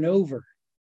over and over.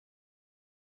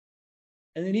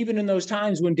 And then even in those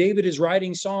times when David is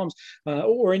writing Psalms,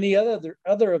 or any other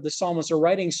of the psalmists are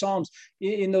writing Psalms,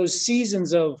 in those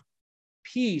seasons of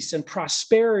peace and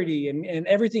prosperity, and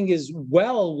everything is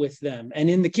well with them and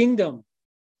in the kingdom.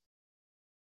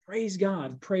 Praise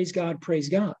God, praise God, praise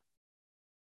God.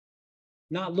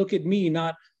 Not look at me,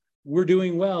 not we're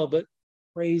doing well, but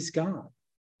praise God.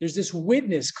 There's this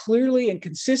witness clearly and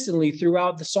consistently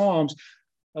throughout the Psalms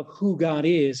of who God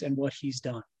is and what he's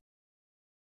done.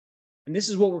 And this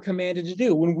is what we're commanded to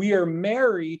do. When we are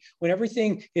merry, when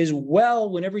everything is well,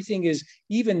 when everything is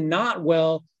even not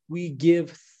well, we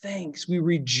give thanks, we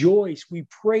rejoice, we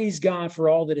praise God for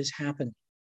all that has happened.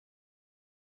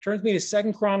 Turn with me to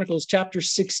 2 Chronicles chapter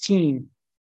 16.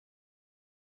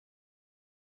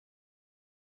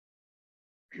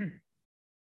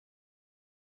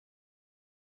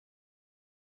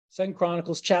 Second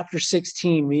Chronicles chapter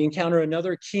 16, we encounter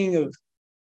another king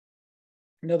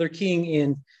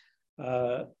in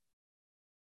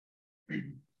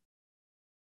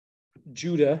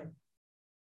Judah,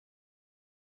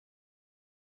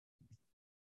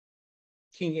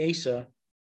 King Asa.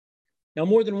 Now,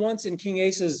 more than once in King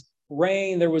Asa's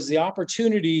reign, there was the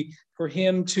opportunity for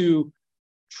him to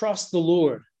trust the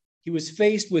Lord. He was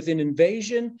faced with an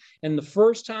invasion, and the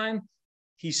first time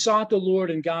he sought the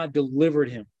Lord, and God delivered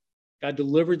him. God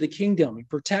delivered the kingdom. He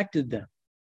protected them.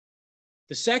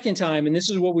 The second time, and this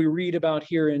is what we read about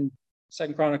here in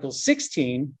 2 Chronicles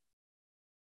 16,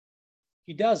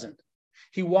 he doesn't.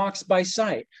 He walks by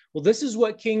sight. Well, this is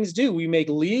what kings do. We make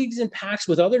leagues and pacts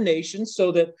with other nations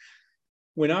so that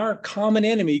when our common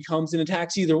enemy comes and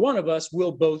attacks either one of us,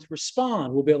 we'll both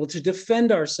respond. We'll be able to defend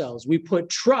ourselves. We put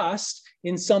trust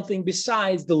in something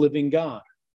besides the living God.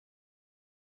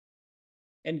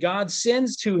 And God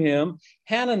sends to him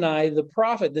Hanani, the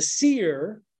prophet, the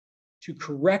seer, to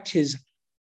correct his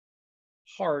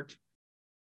heart.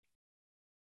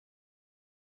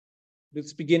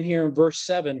 Let's begin here in verse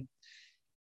 7.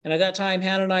 And at that time,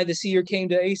 Hanani the seer came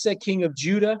to Asa, king of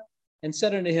Judah, and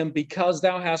said unto him, because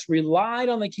thou hast relied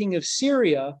on the king of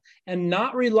Syria and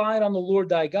not relied on the Lord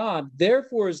thy God,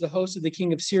 therefore is the host of the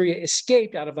king of Syria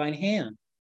escaped out of thine hand.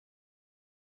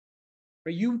 For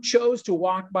you chose to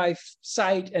walk by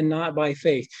sight and not by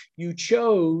faith. You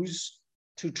chose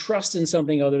to trust in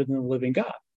something other than the living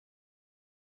God.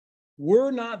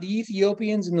 Were not the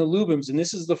Ethiopians and the Lubims, and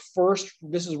this is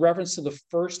reference to the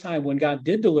first time when God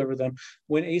did deliver them,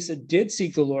 when Asa did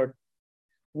seek the Lord,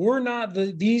 were not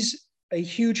these a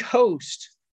huge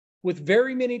host with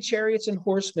very many chariots and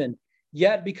horsemen,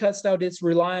 yet because thou didst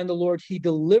rely on the Lord, he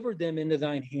delivered them into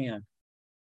thine hand.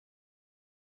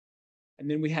 And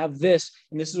then we have this,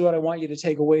 and this is what I want you to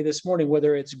take away this morning,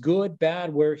 whether it's good,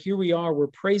 bad, where here we are, we're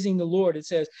praising the Lord. It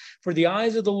says, for the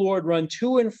eyes of the Lord run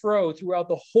to and fro throughout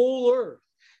the whole earth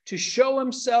to show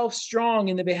himself strong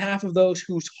in the behalf of those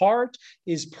whose heart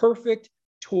is perfect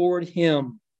toward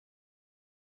him.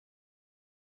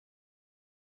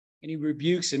 And he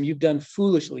rebukes him. You've done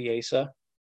foolishly, Asa.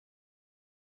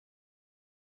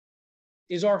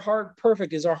 Is our heart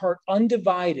perfect? Is our heart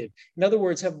undivided? In other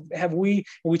words, have we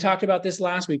talked about this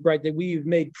last week, right? That we've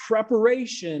made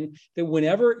preparation that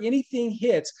whenever anything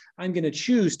hits, I'm going to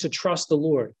choose to trust the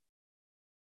Lord.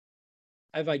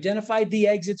 I've identified the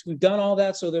exits. We've done all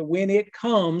that so that when it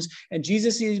comes, and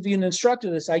Jesus even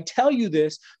instructed us, I tell you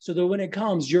this so that when it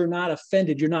comes, you're not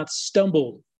offended, you're not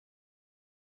stumbled.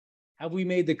 Have we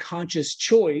made the conscious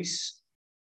choice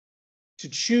to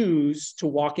choose to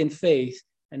walk in faith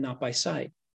and not by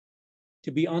sight, to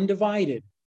be undivided,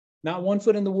 not one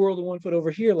foot in the world and one foot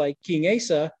over here like King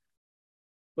Asa,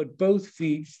 but both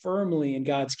feet firmly in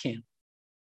God's camp.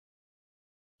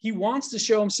 He wants to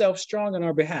show himself strong on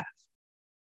our behalf.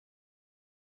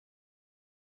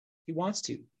 He wants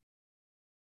to.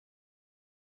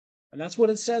 And that's what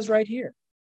it says right here.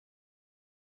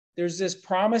 There's this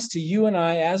promise to you and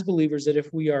I as believers that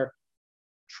if we are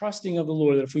trusting of the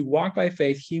Lord, that if we walk by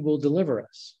faith, he will deliver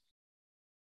us.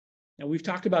 Now, we've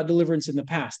talked about deliverance in the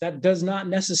past. That does not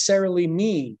necessarily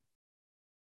mean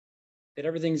that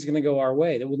everything's going to go our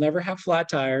way, that we'll never have flat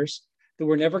tires, that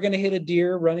we're never going to hit a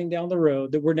deer running down the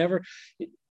road, that we're never,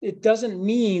 it doesn't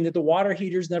mean that the water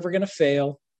heater's never going to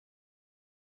fail.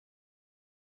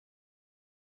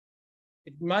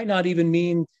 It might not even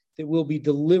mean that we'll be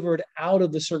delivered out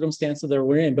of the circumstance that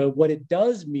we're in. But what it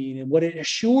does mean and what it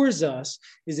assures us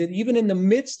is that even in the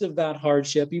midst of that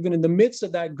hardship, even in the midst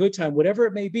of that good time, whatever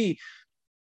it may be,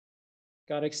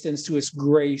 God extends to us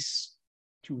grace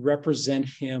to represent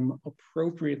him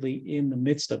appropriately in the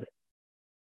midst of it.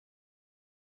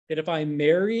 That if I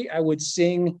marry, I would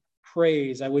sing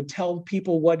praise. I would tell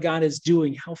people what God is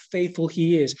doing, how faithful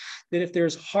he is. That if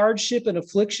there's hardship and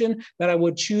affliction, that I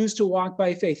would choose to walk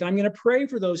by faith. I'm going to pray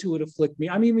for those who would afflict me.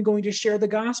 I'm even going to share the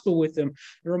gospel with them.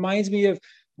 It reminds me of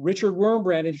Richard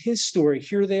Wurmbrand and his story.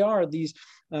 Here they are, these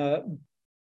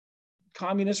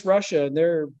communist Russia, and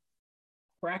they're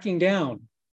cracking down.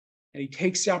 And he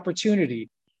takes the opportunity,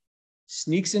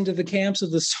 sneaks into the camps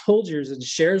of the soldiers and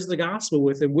shares the gospel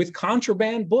with them with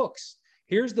contraband books.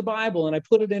 Here's the Bible, and I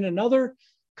put it in another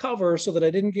cover so that I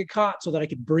didn't get caught, so that I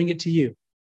could bring it to you.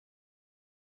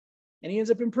 And he ends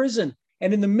up in prison.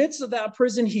 And in the midst of that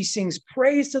prison, he sings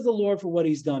praise to the Lord for what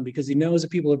he's done, because he knows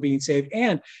that people are being saved.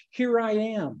 And here I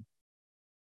am.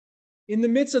 In the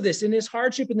midst of this, in this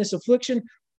hardship, in this affliction,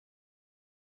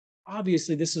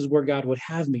 obviously this is where God would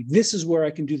have me. This is where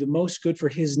I can do the most good for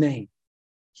his name.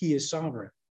 He is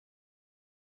sovereign.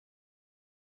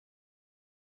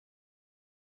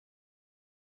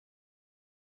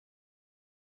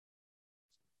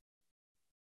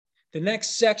 The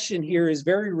next section here is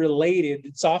very related.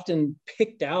 It's often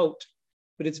picked out,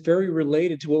 but it's very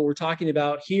related to what we're talking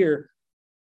about here.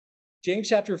 James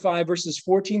chapter 5, verses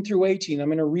 14 through 18. I'm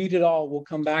going to read it all. We'll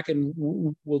come back and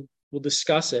we'll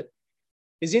discuss it.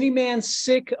 Is any man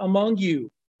sick among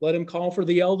you? Let him call for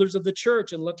the elders of the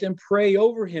church and let them pray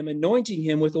over him, anointing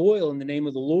him with oil in the name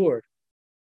of the Lord.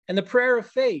 And the prayer of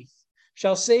faith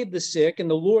shall save the sick, and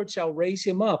the Lord shall raise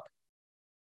him up.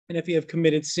 And if he have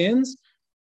committed sins,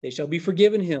 they shall be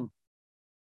forgiven him.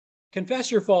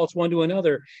 Confess your faults one to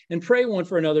another and pray one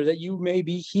for another that you may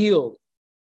be healed.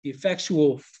 The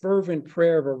effectual, fervent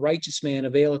prayer of a righteous man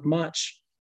availeth much.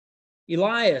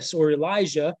 Elias, or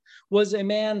Elijah, was a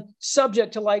man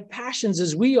subject to like passions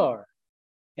as we are.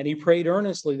 And he prayed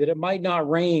earnestly that it might not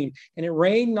rain. And it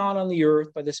rained not on the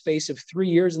earth by the space of 3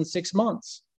 years and 6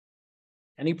 months.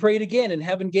 And he prayed again, and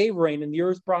heaven gave rain, and the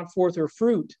earth brought forth her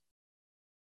fruit.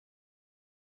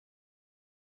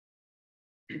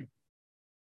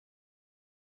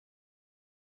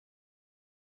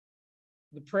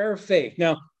 The prayer of faith.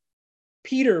 Now,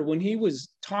 Peter, when he was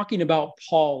talking about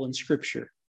Paul in Scripture,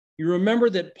 you remember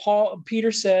that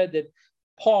Peter said that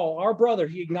Paul, our brother,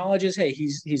 he acknowledges, hey,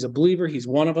 he's a believer, he's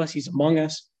one of us, he's among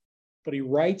us, but he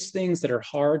writes things that are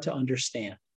hard to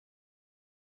understand.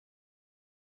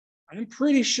 I'm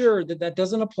pretty sure that that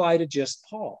doesn't apply to just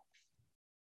Paul.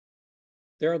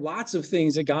 There are lots of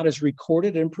things that God has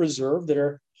recorded and preserved that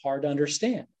are hard to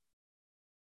understand.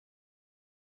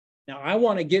 Now, I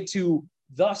want to get to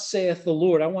thus saith the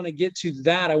Lord. I want to get to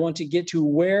that. I want to get to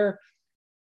where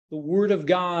the Word of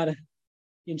God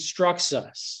instructs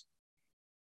us.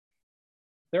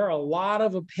 There are a lot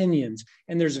of opinions,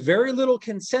 and there's very little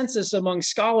consensus among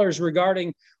scholars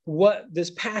regarding what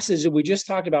this passage that we just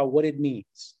talked about, what it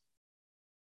means,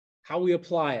 how we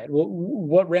apply it,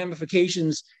 what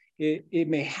ramifications it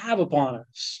may have upon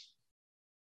us.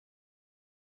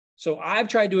 So I've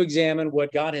tried to examine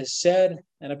what God has said,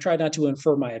 and I've tried not to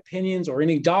infer my opinions or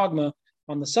any dogma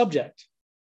on the subject.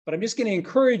 But I'm just going to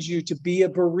encourage you to be a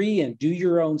Berean, do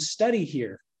your own study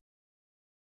here.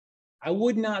 I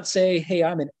would not say, hey,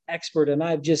 I'm an expert and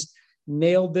I've just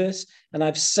nailed this and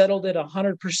I've settled it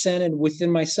 100% and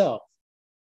within myself.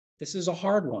 This is a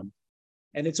hard one.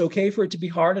 And it's okay for it to be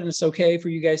hard, and it's okay for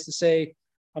you guys to say,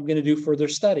 I'm going to do further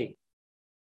study.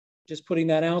 Just putting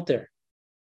that out there.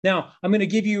 Now, I'm going to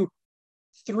give you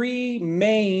 3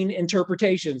 main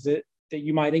interpretations that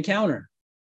you might encounter.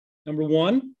 Number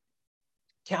 1,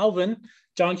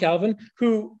 John Calvin,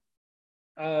 who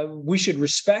we should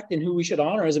respect and who we should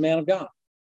honor as a man of God.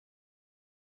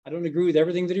 I don't agree with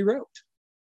everything that he wrote.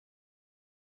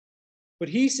 But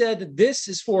he said that this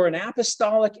is for an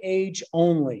apostolic age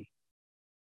only.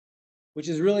 which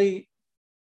is really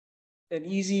an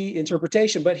easy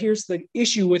interpretation. But here's the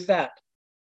issue with that.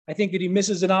 I think that he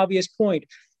misses an obvious point.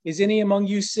 Is any among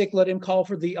you sick? Let him call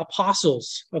for the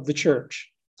apostles of the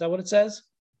church. Is that what it says?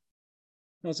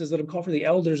 No, it says let him call for the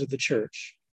elders of the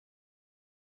church.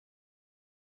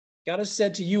 God has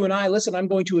said to you and I, listen, I'm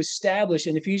going to establish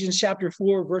in Ephesians chapter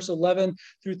 4, verse 11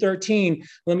 through 13.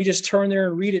 Let me just turn there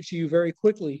and read it to you very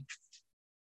quickly.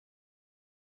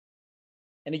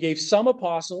 And he gave some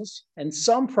apostles and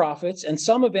some prophets and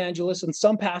some evangelists and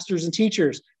some pastors and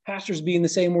teachers, pastors being the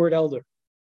same word elder.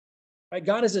 Right?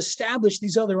 God has established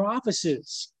these other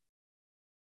offices.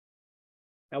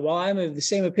 Now, while I'm of the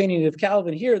same opinion of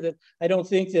Calvin here, that I don't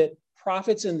think that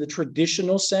prophets in the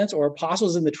traditional sense or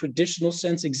apostles in the traditional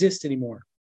sense exist anymore.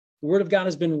 The word of God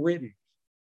has been written.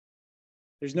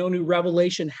 There's no new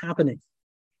revelation happening.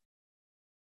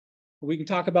 We can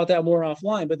talk about that more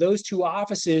offline, but those two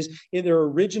offices in their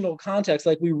original context,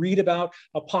 like we read about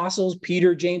apostles,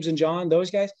 Peter, James, and John, those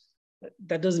guys,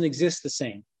 that doesn't exist the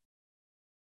same.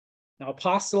 Now,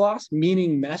 apostolos,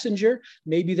 meaning messenger,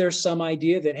 maybe there's some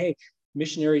idea that, hey,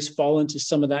 missionaries fall into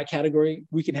some of that category.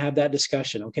 We can have that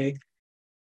discussion, okay?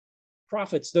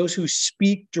 Prophets, those who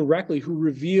speak directly, who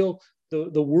reveal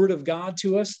the word of God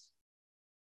to us,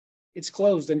 it's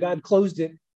closed, and God closed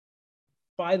it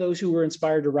by those who were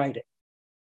inspired to write it.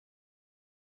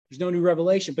 There's no new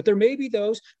revelation, but there may be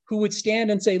those who would stand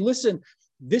and say, listen,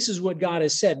 this is what God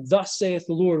has said. Thus saith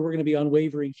the Lord, we're going to be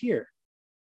unwavering here.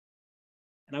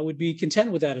 And I would be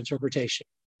content with that interpretation.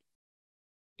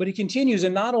 But he continues,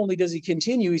 and not only does he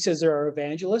continue, he says there are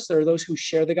evangelists, there are those who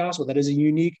share the gospel. That is a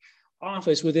unique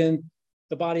office within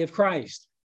the body of Christ.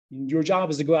 Your job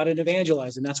is to go out and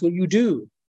evangelize, and that's what you do.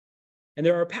 And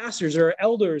there are pastors, there are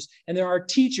elders, and there are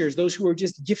teachers, those who are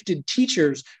just gifted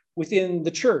teachers within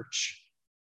the church.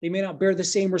 They may not bear the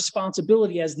same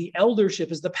responsibility as the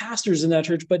eldership, as the pastors in that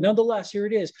church, but nonetheless, here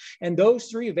it is. And those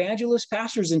three, evangelists,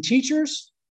 pastors, and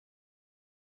teachers,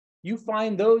 you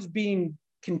find those being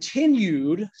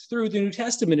continued through the New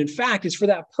Testament. In fact, it's for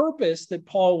that purpose that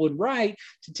Paul would write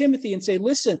to Timothy and say,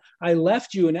 listen, I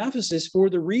left you in Ephesus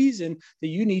for the reason that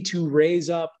you need to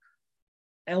raise up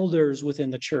elders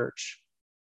within the church.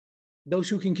 Those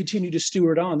who can continue to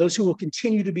steward on, those who will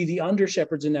continue to be the under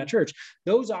shepherds in that church.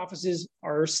 Those offices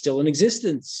are still in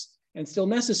existence and still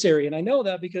necessary. And I know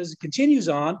that because it continues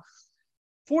on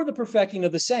for the perfecting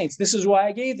of the saints. This is why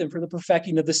I gave them, for the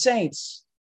perfecting of the saints,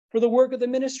 for the work of the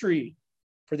ministry,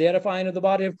 for the edifying of the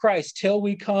body of Christ, till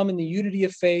we come in the unity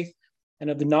of faith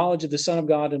and of the knowledge of the Son of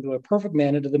God, into a perfect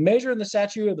man, into the measure and the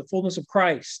stature of the fullness of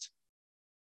Christ.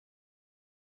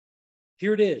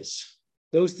 Here it is.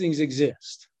 Those things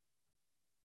exist.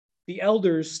 The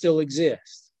elders still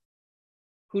exist.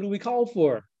 Who do we call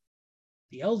for?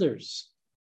 The elders.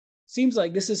 Seems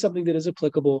like this is something that is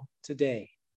applicable today.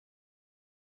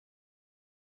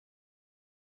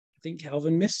 I think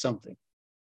Calvin missed something.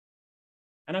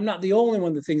 And I'm not the only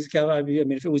one that thinks Calvin. I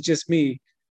mean, if it was just me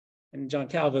and John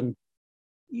Calvin,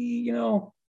 you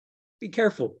know, be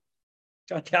careful.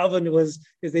 John Calvin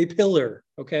is a pillar,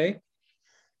 okay?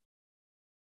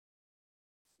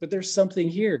 But there's something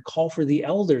here, call for the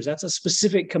elders. That's a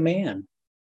specific command.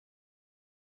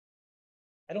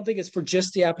 I don't think it's for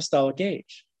just the apostolic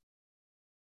age.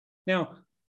 Now,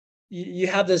 you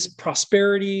have this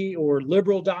prosperity or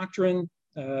liberal doctrine,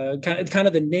 kind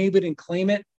of the name it and claim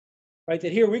it, right?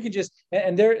 That here we can just,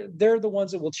 and they're the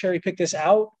ones that will cherry pick this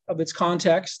out of its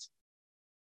context.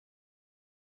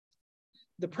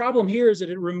 The problem here is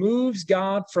that it removes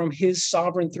God from his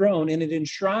sovereign throne and it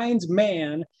enshrines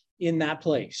man in that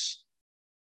place.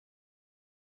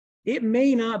 It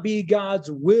may not be God's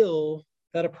will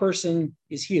that a person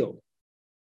is healed.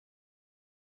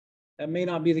 That may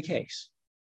not be the case.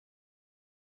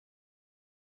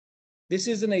 This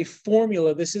isn't a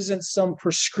formula. This isn't some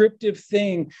prescriptive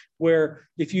thing where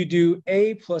if you do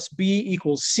A plus B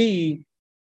equals C,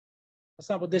 that's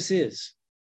not what this is.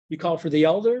 You call for the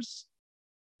elders,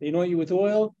 they anoint you with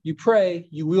oil, you pray,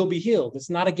 you will be healed.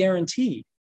 It's not a guarantee.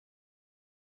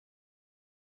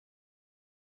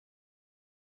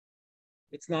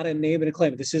 It's not a name and a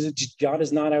claim. This isn't, God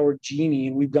is not our genie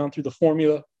and we've gone through the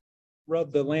formula,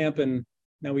 rub the lamp, and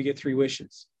now we get 3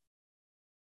 wishes.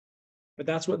 But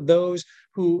that's what those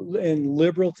who in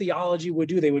liberal theology would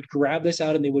do. They would grab this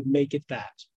out and they would make it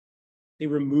that. They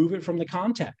remove it from the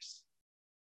context.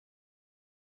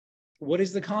 What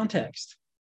is the context?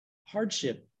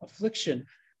 Hardship, affliction.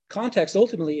 Context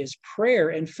ultimately is prayer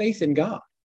and faith in God.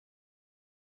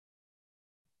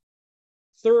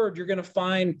 Third, you're going to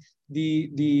find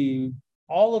the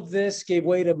all of this gave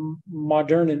way to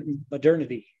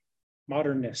modernity.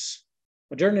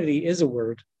 Modernity is a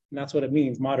word. And that's what it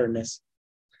means, modernness.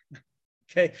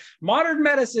 Okay. Modern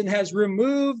medicine has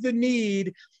removed the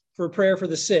need for prayer for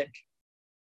the sick.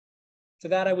 To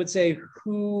that, I would say,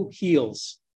 who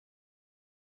heals?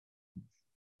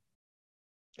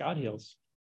 God heals.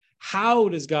 How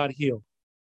does God heal?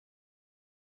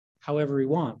 However he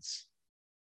wants.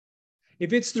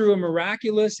 If it's through a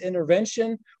miraculous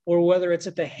intervention or whether it's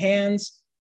at the hands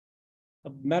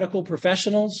of medical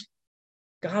professionals,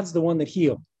 God's the one that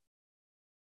heals.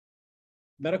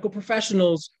 Medical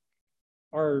professionals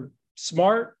are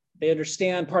smart. They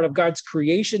understand part of God's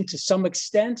creation to some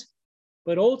extent,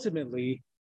 but ultimately,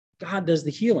 God does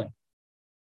the healing.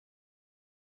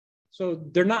 So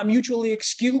they're not mutually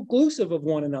exclusive of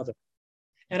one another.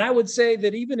 And I would say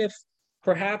that even if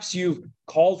perhaps you've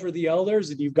called for the elders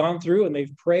and you've gone through and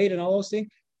they've prayed and all those things,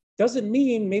 doesn't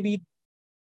mean maybe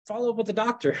follow up with the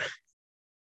doctor.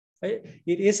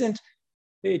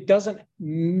 It doesn't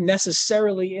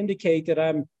necessarily indicate that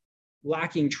I'm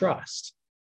lacking trust.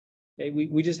 Okay?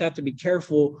 We just have to be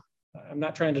careful. I'm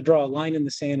not trying to draw a line in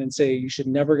the sand and say you should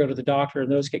never go to the doctor in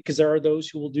those cases, because there are those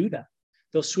who will do that.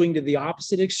 They'll swing to the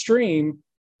opposite extreme.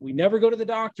 We never go to the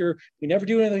doctor. We never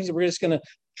do anything. So we're just going to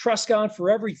trust God for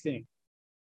everything.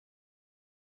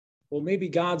 Well, maybe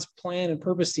God's plan and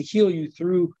purpose to heal you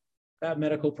through that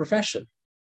medical profession.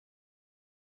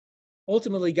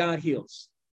 Ultimately, God heals.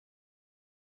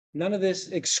 None of this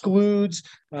excludes,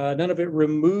 none of it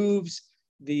removes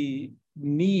the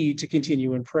need to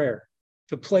continue in prayer,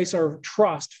 to place our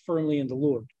trust firmly in the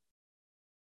Lord.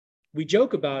 We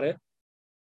joke about it,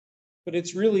 but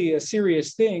it's really a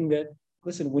serious thing that,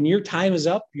 listen, when your time is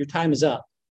up, your time is up.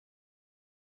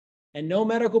 And no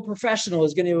medical professional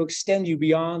is going to extend you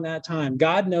beyond that time.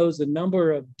 God knows the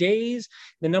number of days,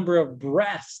 the number of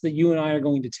breaths that you and I are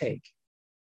going to take.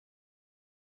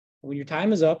 When your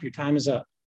time is up, your time is up.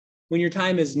 When your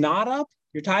time is not up,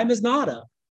 your time is not up.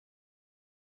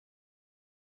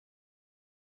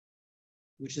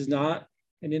 Which is not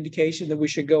an indication that we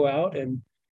should go out and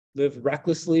live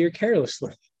recklessly or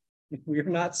carelessly. We're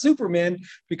not Superman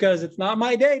because it's not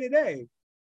my day today.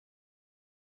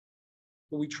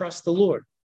 But we trust the Lord.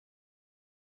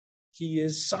 He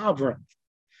is sovereign.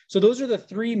 So those are the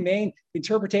three main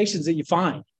interpretations that you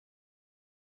find.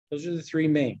 Those are the three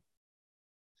main.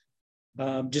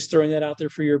 Just throwing that out there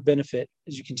for your benefit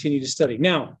as you continue to study.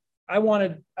 Now, I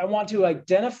want to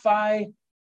identify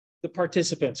the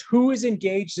participants, who is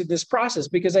engaged in this process,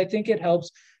 because I think it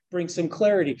helps bring some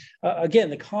clarity. Again,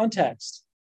 the context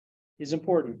is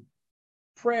important.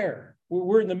 Prayer.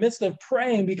 We're in the midst of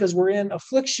praying because we're in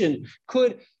affliction.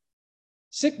 Could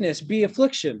sickness be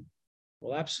affliction?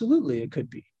 Well, absolutely, it could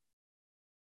be.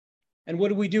 And what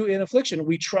do we do in affliction?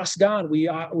 We trust God. We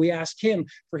ask him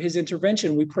for his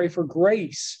intervention. We pray for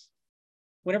grace.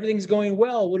 When everything's going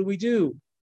well, what do?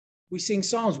 We sing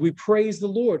psalms. We praise the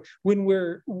Lord. When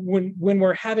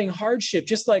we're having hardship,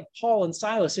 just like Paul and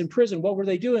Silas in prison, what were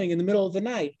they doing in the middle of the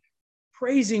night?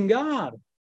 Praising God.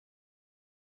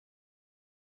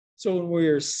 So when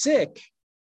we're sick,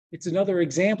 it's another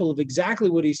example of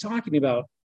exactly what he's talking about.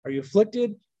 Are you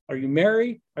afflicted? Are you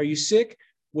merry? Are you sick?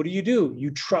 What do?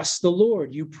 You trust the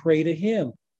Lord. You pray to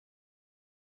him.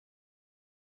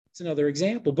 It's another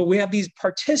example. But we have these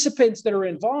participants that are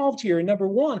involved here. And number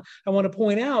one, I want to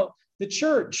point out the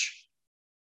church.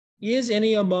 Is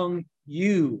any among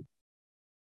you?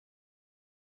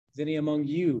 Is any among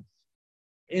you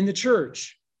in the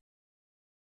church?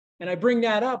 And I bring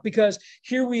that up because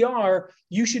here we are.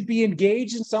 You should be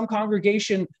engaged in some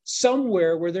congregation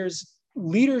somewhere where there's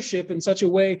leadership in such a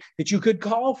way that you could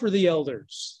call for the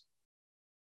elders.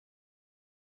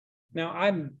 Now,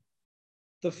 I'm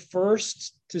the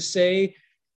first to say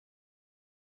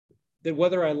that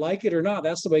whether I like it or not,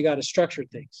 that's the way God has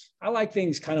structured things. I like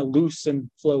things kind of loose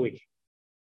and flowy.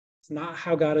 It's not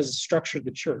how God has structured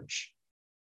the church.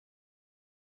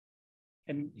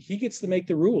 And he gets to make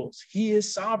the rules. He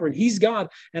is sovereign. He's God,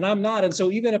 and I'm not. And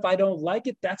so even if I don't like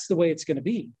it, that's the way it's going to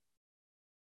be.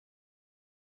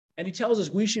 And he tells us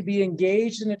we should be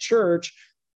engaged in a church,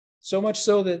 so much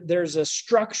so that there's a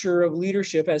structure of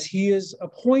leadership as he has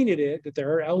appointed it, that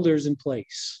there are elders in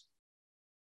place.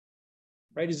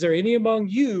 Right? Is there any among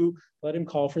you? Let him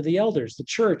call for the elders. The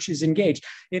church is engaged.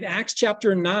 In Acts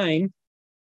chapter 9,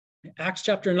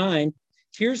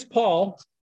 here's Paul,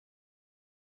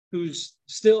 who's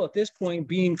still at this point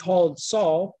being called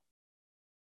Saul,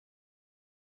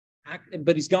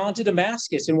 but he's gone to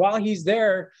Damascus. And while he's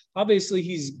there, obviously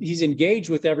he's engaged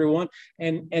with everyone.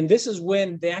 And this is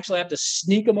when they actually have to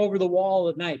sneak him over the wall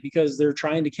at night because they're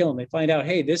trying to kill him. They find out,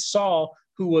 hey, this Saul,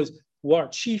 who was our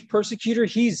chief persecutor,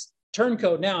 he's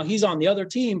turncoat now. He's on the other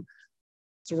team.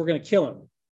 So we're going to kill him.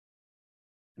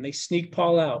 And they sneak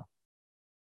Paul out.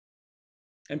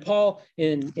 And Paul,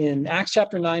 in Acts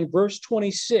chapter 9, verse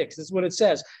 26, this is what it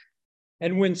says.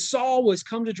 And when Saul was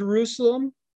come to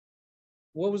Jerusalem,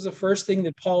 what was the first thing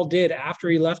that Paul did after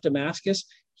he left Damascus?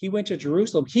 He went to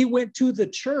Jerusalem. He went to the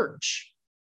church.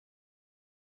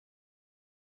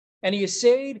 And he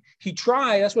essayed,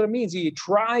 that's what it means. He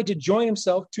tried to join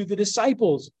himself to the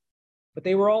disciples, but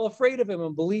they were all afraid of him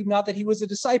and believed not that he was a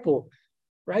disciple.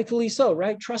 Rightfully so,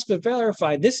 right? Trust but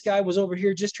verify. This guy was over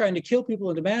here just trying to kill people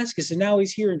in Damascus, and now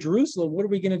he's here in Jerusalem. What are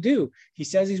we going to do? He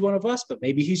says he's one of us, but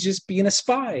maybe he's just being a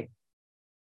spy.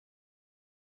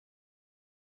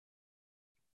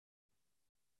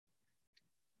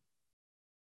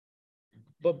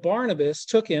 But Barnabas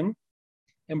took him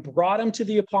and brought him to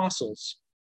the apostles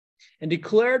and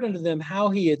declared unto them how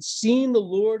he had seen the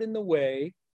Lord in the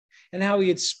way, and how he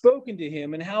had spoken to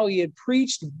him, and how he had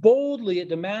preached boldly at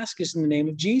Damascus in the name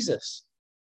of Jesus.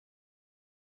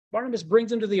 Barnabas brings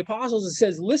him to the apostles and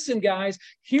says, listen, guys,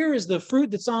 here is the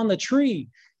fruit that's on the tree.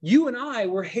 You and I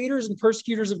were haters and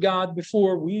persecutors of God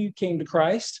before we came to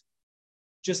Christ,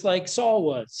 just like Saul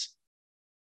was.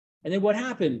 And then what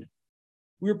happened?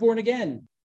 We were born again,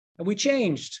 and we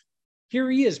changed. Here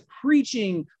he is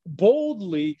preaching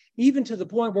boldly, even to the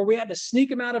point where we had to sneak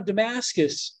him out of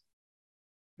Damascus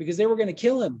because they were going to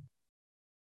kill him.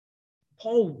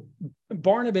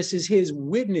 Barnabas is his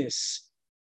witness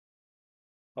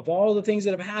of all the things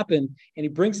that have happened, and he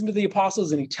brings them to the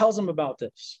apostles and he tells them about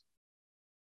this.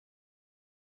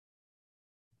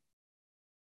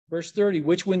 Verse 30,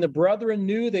 which when the brethren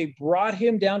knew, they brought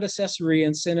him down to Caesarea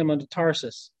and sent him unto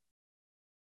Tarsus.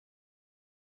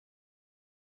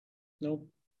 Nope.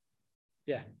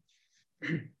 Yeah.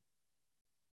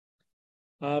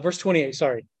 Verse 28,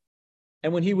 sorry.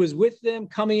 And when he was with them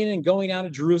coming in and going out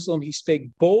of Jerusalem, he spake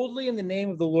boldly in the name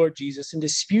of the Lord Jesus and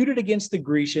disputed against the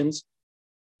Grecians,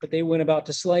 but they went about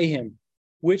to slay him,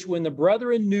 which when the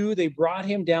brethren knew, they brought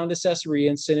him down to Caesarea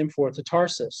and sent him forth to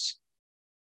Tarsus.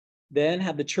 Then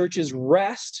had the churches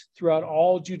rest throughout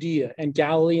all Judea and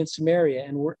Galilee and Samaria,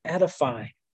 and were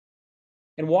edified.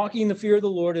 And walking in the fear of the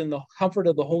Lord and the comfort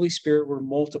of the Holy Spirit were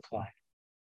multiplied.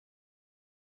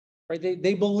 Right?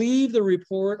 They believe the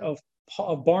report of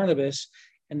Barnabas,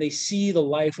 and they see the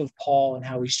life of Paul and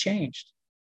how he's changed.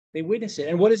 They witness it.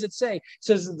 And what does it say? It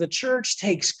says that the church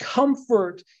takes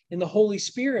comfort in the Holy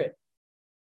Spirit.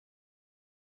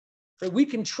 Right? We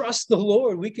can trust the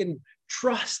Lord. We can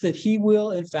trust that he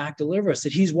will, in fact, deliver us,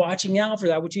 that he's watching out for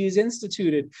that which he has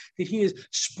instituted, that he is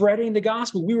spreading the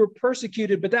gospel. We were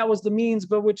persecuted, but that was the means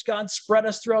by which God spread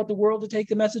us throughout the world to take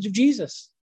the message of Jesus.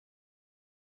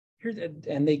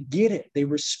 And they get it. They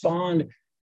respond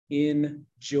in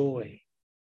joy.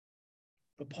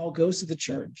 But Paul goes to the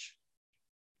church.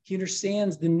 He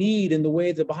understands the need and the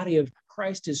way the body of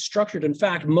Christ is structured. In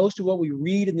fact, most of what we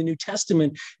read in the New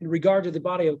Testament in regard to the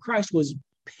body of Christ was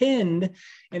penned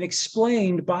and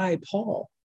explained by Paul.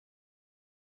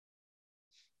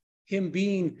 Him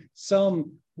being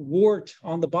some wart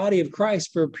on the body of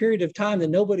Christ for a period of time that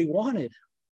nobody wanted.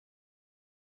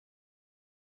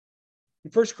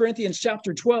 In 1 Corinthians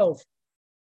chapter 12,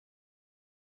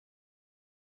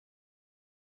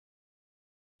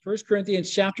 1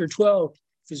 Corinthians chapter 12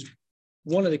 is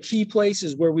one of the key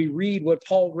places where we read what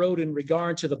Paul wrote in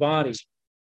regard to the body.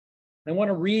 I want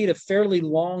to read a fairly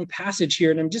long passage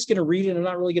here, and I'm just going to read it. I'm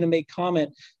not really going to make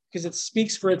comment because it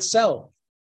speaks for itself.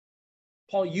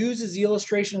 Paul uses the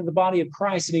illustration of the body of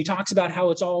Christ, and he talks about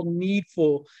how it's all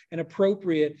needful and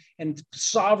appropriate and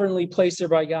sovereignly placed there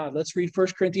by God. Let's read 1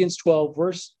 Corinthians 12,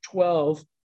 verse 12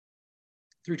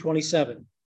 through 27.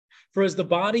 For as the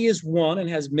body is one and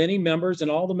has many members,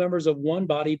 and all the members of one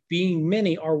body, being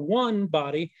many, are one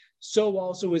body, so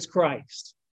also is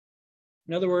Christ.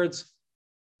 In other words,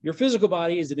 your physical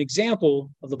body is an example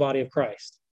of the body of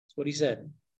Christ. That's what he said.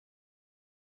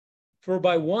 For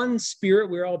by one Spirit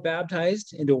we are all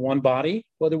baptized into one body,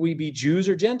 whether we be Jews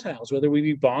or Gentiles, whether we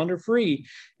be bond or free,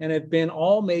 and have been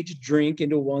all made to drink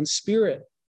into one Spirit.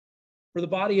 For the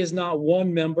body is not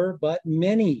one member, but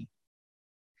many.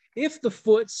 If the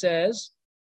foot says,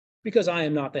 because I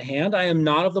am not the hand, I am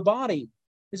not of the body,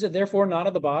 is it therefore not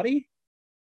of the body?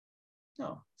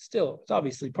 No, still, it's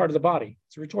obviously part of the body.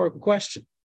 It's a rhetorical question.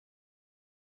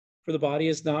 For the body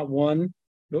is not one,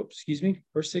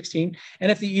 verse 16.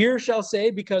 And if the ear shall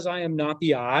say, because I am not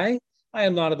the eye, I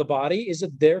am not of the body, is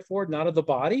it therefore not of the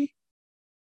body?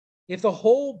 If the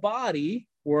whole body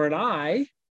were an eye,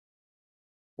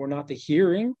 were not the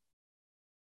hearing,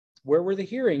 where were the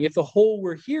hearing? If the whole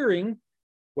were hearing,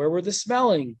 where were the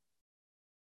smelling?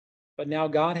 But now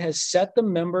God has set the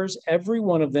members, every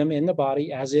one of them, in the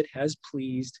body as it has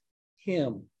pleased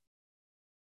him.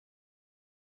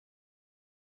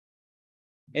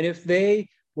 And if they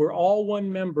were all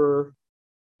one member,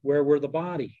 where were the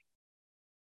body?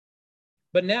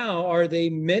 But now are they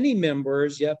many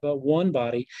members, yet but one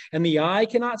body? And the eye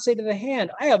cannot say to the hand,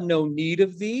 I have no need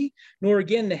of thee, nor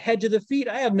again the head to the feet,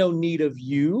 I have no need of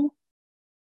you.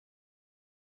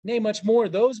 Nay, much more,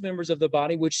 those members of the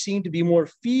body which seem to be more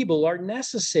feeble are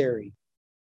necessary.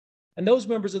 And those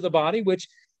members of the body which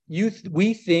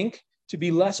we think to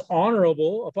be less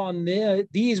honorable, upon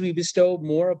these we bestow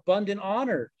more abundant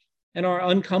honor, and our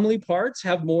uncomely parts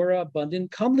have more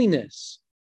abundant comeliness.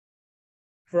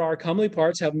 For our comely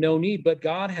parts have no need, but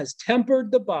God has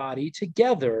tempered the body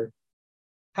together,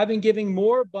 having given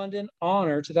more abundant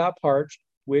honor to that part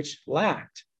which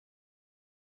lacked.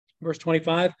 Verse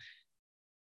 25,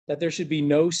 that there should be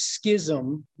no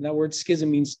schism. And that word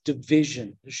schism means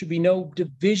division. There should be no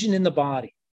division in the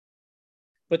body,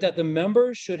 but that the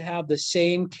members should have the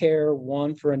same care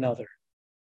one for another.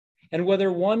 And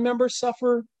whether one member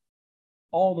suffer,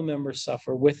 all the members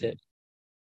suffer with it.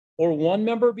 Or one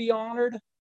member be honored,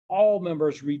 all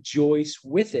members rejoice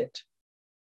with it.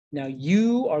 Now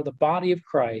you are the body of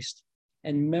Christ,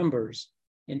 and members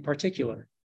in particular.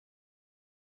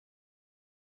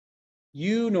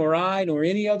 You nor I nor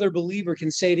any other believer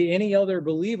can say to any other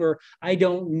believer, I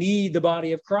don't need the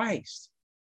body of Christ.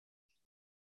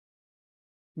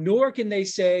 Nor can they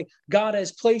say, God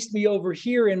has placed me over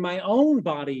here in my own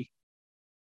body.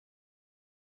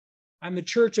 I'm the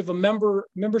church of a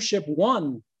membership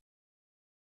one.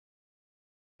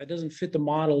 That doesn't fit the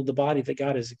model of the body that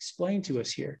God has explained to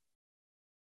us here.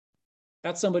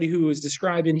 That's somebody who is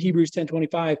described in Hebrews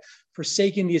 10:25,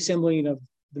 forsaking the assembling of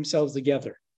themselves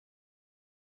together.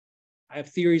 I have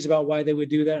theories about why they would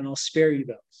do that, and I'll spare you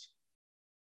those.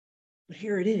 But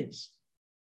here it is.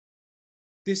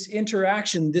 This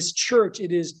interaction, this church,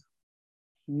 it is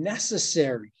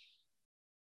necessary.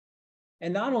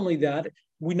 And not only that,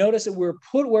 we notice that we're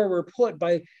put where we're put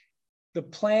by the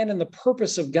plan and the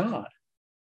purpose of God.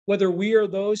 Whether we are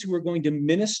those who are going to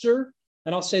minister,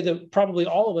 and I'll say that probably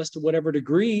all of us to whatever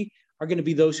degree are going to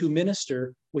be those who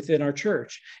minister within our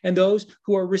church, and those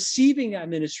who are receiving that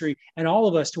ministry, and all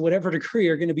of us to whatever degree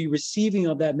are going to be receiving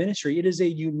of that ministry. It is a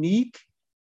unique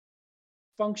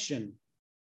function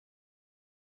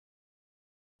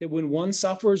that when one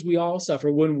suffers, we all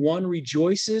suffer. When one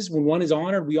rejoices, when one is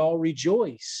honored, we all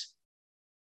rejoice.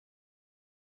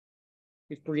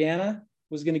 If Brianna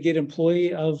was going to get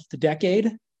employee of the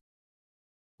decade,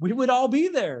 we would all be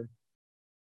there.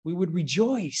 We would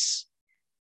rejoice.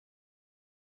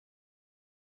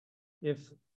 If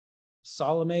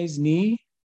Salome's knee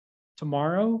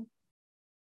tomorrow,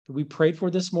 that we prayed for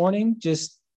this morning,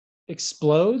 just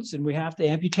explodes and we have to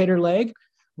amputate her leg,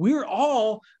 we're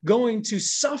all going to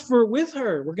suffer with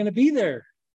her. We're going to be there.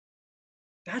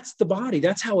 That's the body.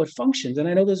 That's how it functions. And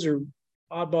I know those are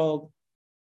oddball,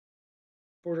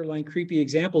 borderline creepy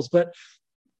examples, but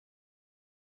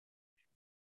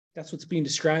that's what's being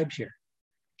described here.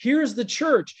 Here's the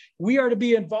church. We are to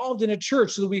be involved in a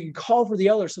church so that we can call for the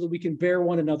others, so that we can bear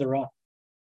one another up.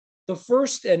 The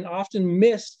first and often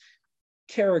missed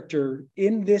character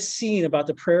in this scene about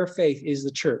the prayer of faith is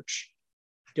the church.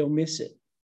 Don't miss it.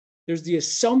 There's the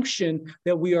assumption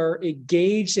that we are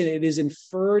engaged, and it is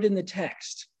inferred in the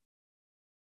text.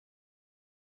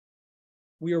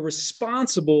 We are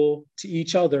responsible to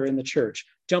each other in the church.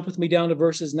 Jump with me down to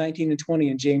verses 19 and 20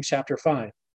 in James chapter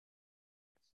 5.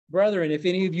 Brethren, if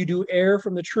any of you do err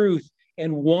from the truth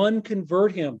and one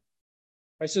convert him.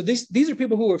 Right, so these are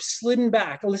people who have slidden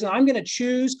back. Listen, I'm going to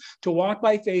choose to walk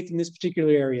by faith in this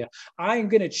particular area. I'm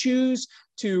going to choose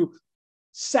to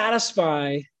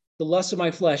satisfy the lust of my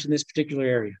flesh in this particular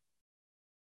area.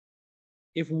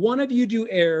 If one of you do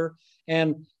err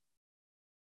and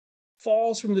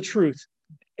falls from the truth,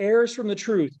 errs from the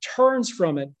truth, turns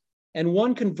from it, and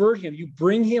one convert him, you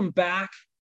bring him back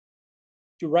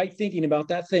to right thinking about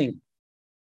that thing.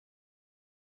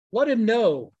 Let him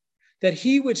know that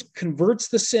he which converts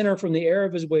the sinner from the error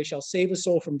of his way shall save his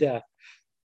soul from death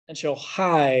and shall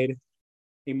hide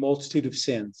a multitude of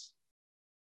sins.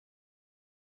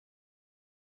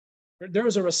 There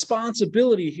is a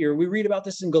responsibility here. We read about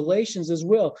this in Galatians as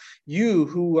well. You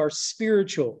who are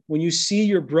spiritual, when you see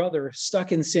your brother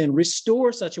stuck in sin,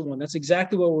 restore such a one. That's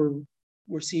exactly what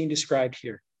we're seeing described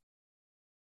here.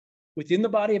 Within the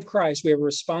body of Christ, we have a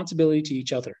responsibility to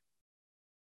each other.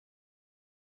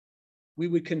 We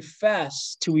would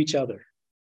confess to each other.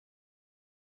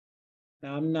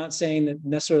 Now, I'm not saying that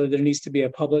necessarily there needs to be a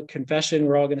public confession.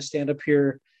 We're all going to stand up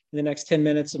here in the next 10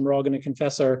 minutes and we're all going to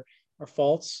confess our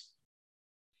faults.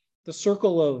 The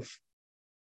circle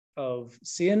of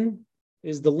sin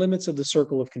is the limits of the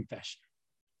circle of confession.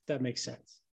 If that makes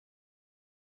sense.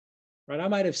 right? I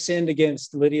might have sinned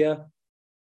against Lydia.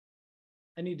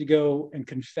 I need to go and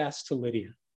confess to Lydia.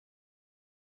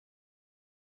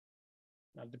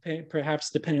 Now, perhaps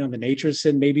depending on the nature of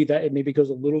sin, maybe it goes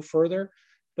a little further,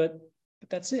 but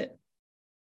that's it.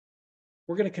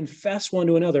 We're going to confess one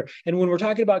to another. And when we're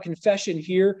talking about confession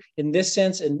here, in this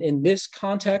sense, and in this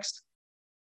context,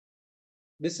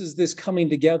 this is this coming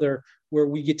together where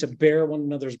we get to bear one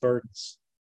another's burdens.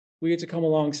 We get to come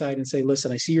alongside and say,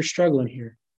 listen, I see you're struggling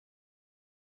here.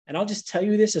 And I'll just tell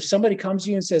you this, if somebody comes to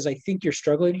you and says, I think you're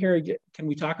struggling here, can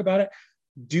we talk about it?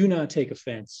 Do not take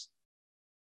offense.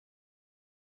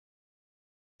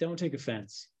 Don't take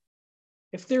offense.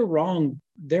 If they're wrong,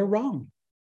 they're wrong.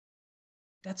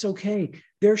 That's okay.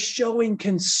 They're showing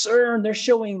concern. They're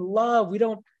showing love.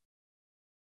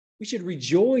 We should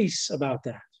rejoice about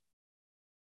that.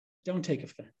 Don't take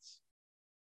offense.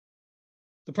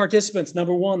 The participants,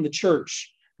 number one, the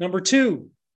church. Number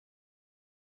two,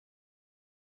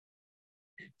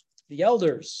 the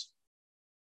elders.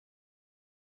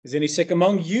 Is any sick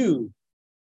among you?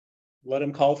 Let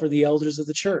him call for the elders of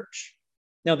the church.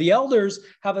 Now, the elders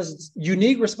have a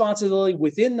unique responsibility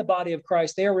within the body of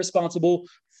Christ. They are responsible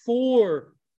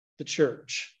for the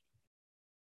church.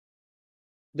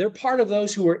 They're part of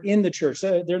those who are in the church.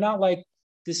 They're not like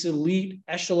this elite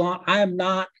echelon. I am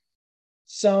not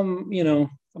I'm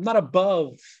not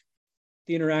above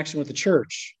the interaction with the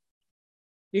church.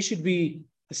 It should be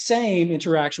the same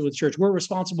interaction with the church. We're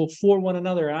responsible for one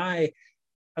another. And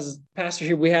as a pastor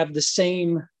here, we have the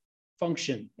same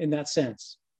function in that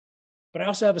sense. But I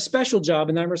also have a special job,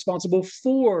 and I'm responsible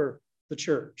for the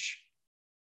church.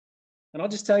 And I'll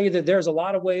just tell you that there's a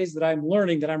lot of ways that I'm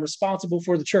learning that I'm responsible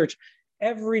for the church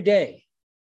every day.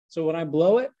 So when I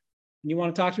blow it and you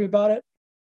want to talk to me about it,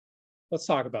 let's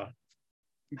talk about it.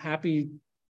 I'm happy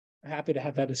to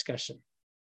have that discussion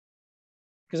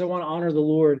because I want to honor the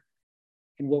Lord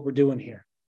in what we're doing here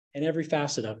and every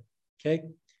facet of it. Okay.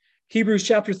 Hebrews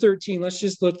chapter 13. Let's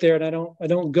just look there. And I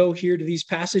don't go here to these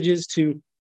passages to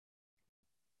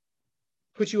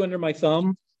put you under my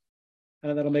thumb.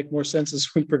 And that'll make more sense as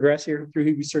we progress here through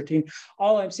Hebrews 13.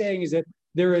 All I'm saying is that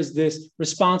there is this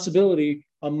responsibility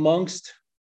amongst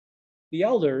the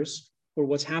elders for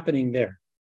what's happening there.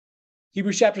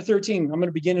 Hebrews chapter 13, I'm going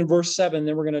to begin in verse 7,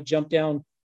 then we're going to jump down. It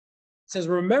says,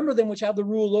 remember them which have the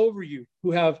rule over you,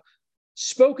 who have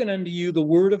spoken unto you the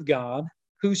word of God,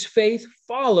 whose faith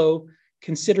follow,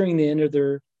 considering the end of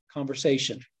their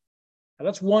conversation. Now,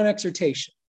 that's one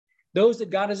exhortation. Those that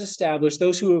God has established,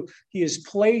 those who he has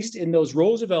placed in those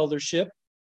roles of eldership.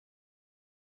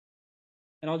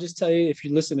 And I'll just tell you, if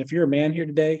you're a man here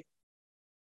today,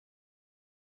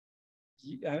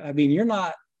 I mean, you're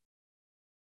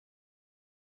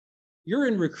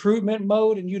in recruitment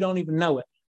mode and you don't even know it.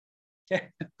 Okay.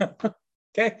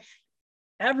 Okay.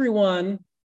 Everyone,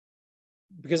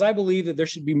 because I believe that there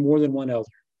should be more than one elder.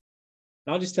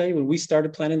 And I'll just tell you, when we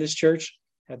started planning this church,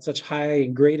 had such high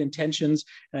and great intentions,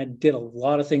 and I did a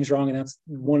lot of things wrong. And that's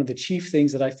one of the chief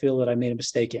things that I feel that I made a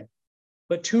mistake in.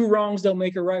 But two wrongs don't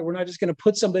make a right. We're not just going to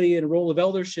put somebody in a role of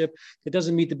eldership that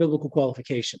doesn't meet the biblical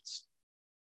qualifications.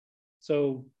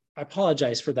 So I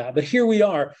apologize for that. But here we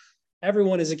are.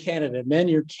 Everyone is a candidate. Men,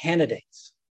 you're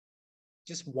candidates.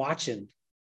 Just watching,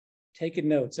 taking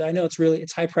notes. I know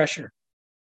it's high pressure.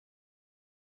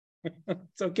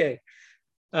 It's okay.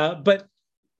 But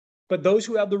those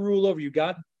who have the rule over you,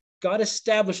 God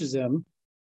establishes them.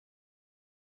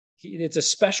 It's a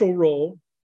special role.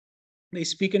 They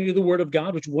speak under the word of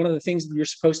God, which one of the things that you're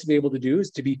supposed to be able to do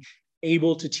is to be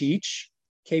able to teach,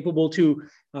 capable to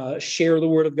share the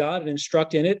word of God and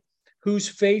instruct in it, whose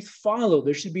faith follow.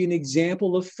 There should be an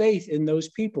example of faith in those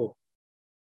people,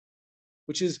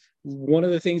 which is one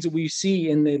of the things that we see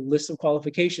in the list of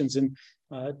qualifications in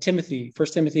Timothy, 1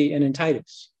 Timothy, and in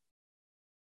Titus.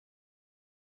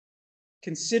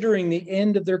 Considering the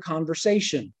end of their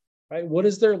conversation, right? What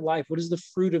is their life? What is the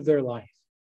fruit of their life?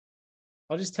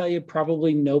 I'll just tell you,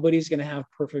 probably nobody's going to have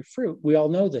perfect fruit. We all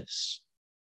know this.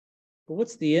 But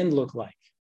what's the end look like?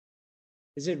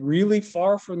 Is it really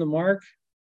far from the mark?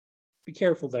 Be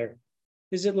careful there.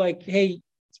 Is it like, hey,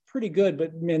 it's pretty good,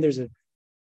 but man, there's a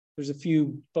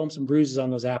few bumps and bruises on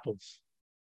those apples.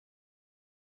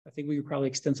 I think we could probably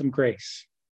extend some grace.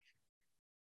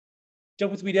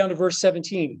 Jump with me down to verse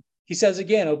 17. He says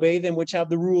again, obey them which have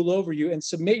the rule over you and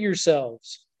submit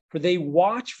yourselves, for they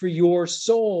watch for your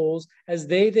souls as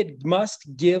they that must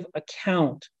give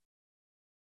account,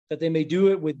 that they may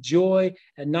do it with joy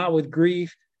and not with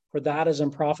grief, for that is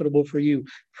unprofitable for you.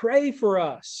 Pray for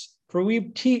us, for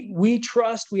we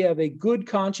trust we have a good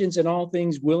conscience in all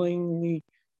things, willingly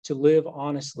to live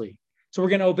honestly. So we're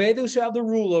going to obey those who have the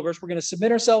rule over us. We're going to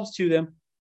submit ourselves to them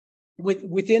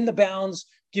within the bounds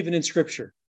given in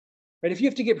Scripture. Right? If you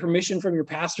have to get permission from your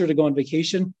pastor to go on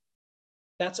vacation,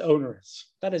 that's onerous.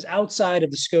 That is outside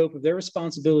of the scope of their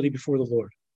responsibility before the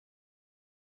Lord.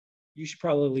 You should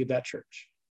probably leave that church.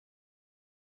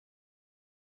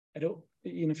 If you're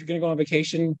going to go on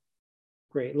vacation,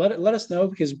 great. Let us know,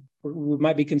 because we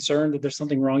might be concerned that there's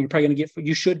something wrong. You're probably going to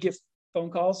you should get phone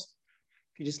calls.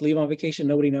 If you just leave on vacation,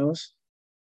 nobody knows,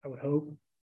 I would hope.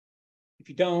 If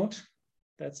you don't,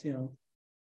 that's,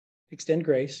 extend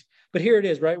grace. But here it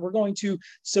is, right? We're going to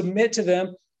submit to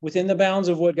them within the bounds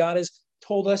of what God has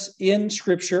told us in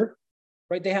Scripture,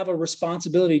 right? They have a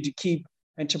responsibility to keep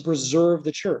and to preserve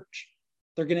the church.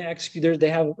 They're going to execute, they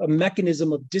have a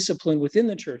mechanism of discipline within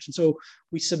the church. And so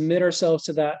we submit ourselves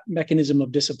to that mechanism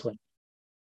of discipline.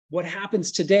 What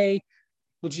happens today?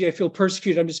 Well, gee, I feel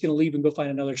persecuted. I'm just going to leave and go find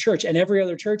another church. And every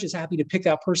other church is happy to pick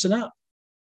that person up.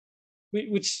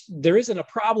 Which there isn't a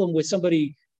problem with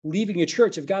somebody leaving a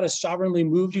church. If God has sovereignly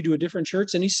moved you to a different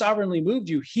church and he sovereignly moved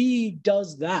you, he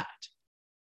does that.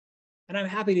 And I'm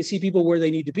happy to see people where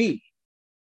they need to be.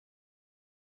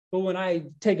 But when I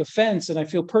take offense and I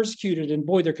feel persecuted and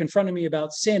boy, they're confronting me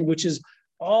about sin, which is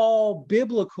all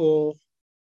biblical,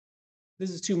 this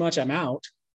is too much, I'm out.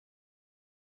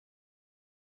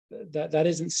 That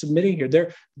isn't submitting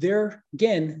here. They're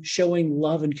again showing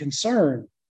love and concern.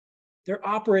 They're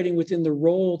operating within the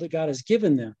role that God has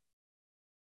given them.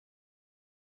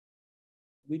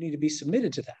 We need to be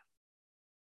submitted to that.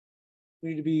 We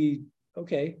need to be,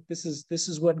 okay, this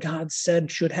is what God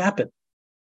said should happen.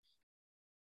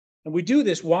 And we do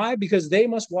this. Why? Because they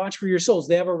must watch for your souls.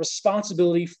 They have a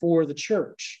responsibility for the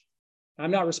church.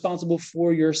 I'm not responsible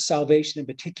for your salvation in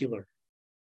particular,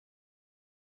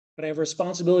 but I have a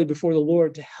responsibility before the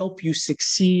Lord to help you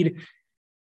succeed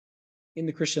in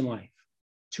the Christian life,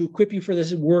 to equip you for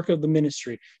this work of the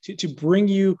ministry, to bring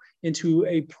you into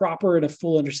a proper and a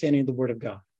full understanding of the Word of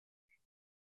God.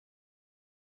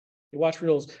 They watch for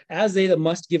those as they that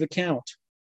must give account.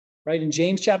 Right? In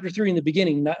James chapter 3, in the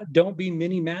beginning, don't be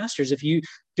many masters. If you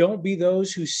don't be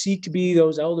those who seek to be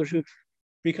those elders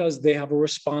because they have a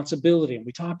responsibility. And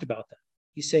we talked about that.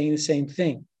 He's saying the same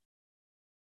thing.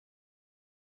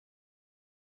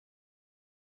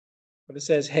 But it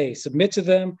says, hey, submit to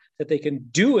them that they can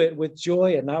do it with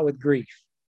joy and not with grief.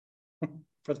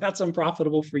 For that's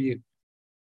unprofitable for you.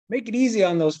 Make it easy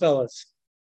on those fellas.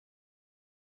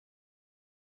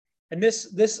 And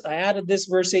this I added this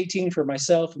verse 18 for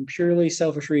myself and purely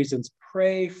selfish reasons.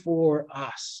 Pray for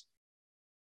us.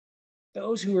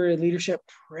 Those who are in leadership,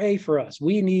 pray for us.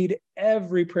 We need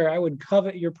every prayer. I would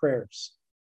covet your prayers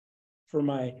for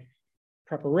my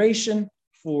preparation,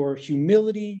 for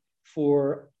humility,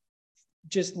 for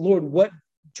just, Lord, what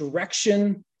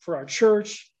direction for our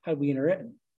church? How do we enter it?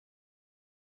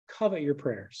 Covet your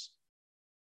prayers.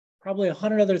 Probably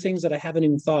 100 other things that I haven't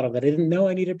even thought of that I didn't know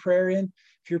I needed prayer in.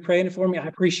 If you're praying for me, I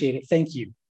appreciate it. Thank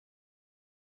you.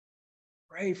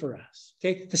 Pray for us.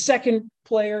 Okay. The second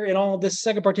player in all of this,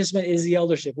 second participant, is the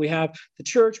eldership. We have the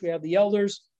church, we have the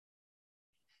elders.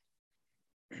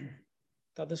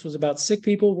 Thought this was about sick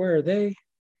people. Where are they?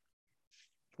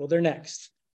 Well, they're next.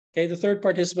 Okay. The third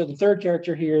participant, the third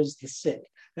character here is the sick,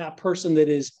 that person that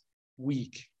is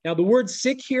weak. Now, the word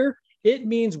sick here, it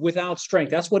means without strength.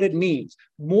 That's what it means.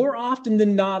 More often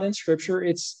than not in Scripture,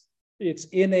 it's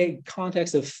in a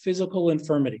context of physical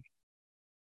infirmity.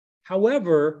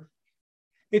 However,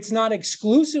 it's not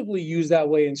exclusively used that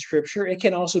way in Scripture. It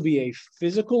can also be a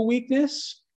physical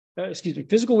weakness.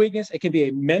 Physical weakness. It can be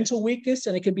a mental weakness,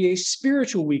 and it can be a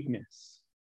spiritual weakness.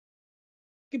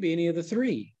 It could be any of the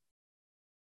three.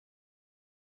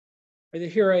 Either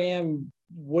here I am,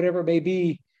 whatever it may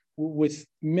be, with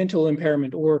mental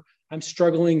impairment, or I'm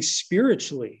struggling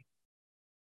spiritually.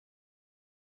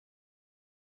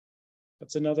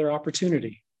 That's another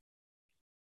opportunity.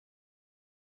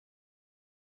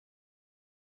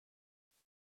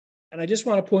 And I just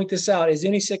want to point this out. Is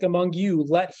any sick among you?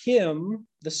 Let him,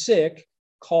 the sick,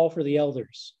 call for the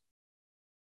elders.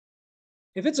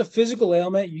 If it's a physical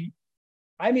ailment,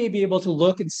 I may be able to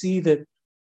look and see that,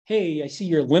 hey, I see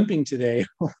you're limping today.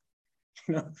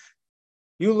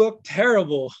 You look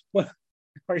terrible. What,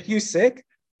 are you sick?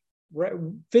 Right?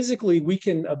 Physically, we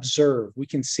can observe, we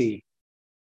can see.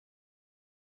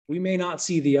 We may not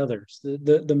see the others,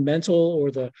 the mental or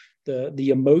the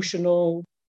emotional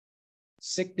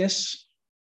sickness,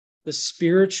 the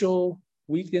spiritual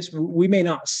weakness. We may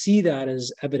not see that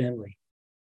as evidently.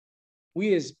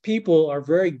 We as people are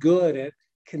very good at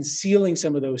concealing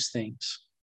some of those things.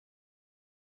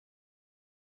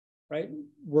 right?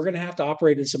 We're going to have to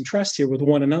operate in some trust here with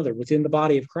one another within the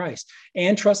body of Christ,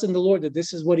 and trust in the Lord that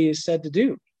this is what he has said to do.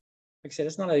 Like I said,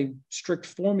 it's not a strict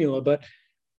formula, but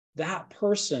that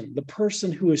person, the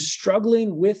person who is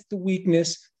struggling with the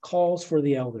weakness, calls for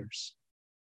the elders.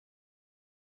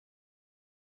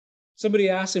 Somebody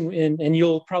asked, and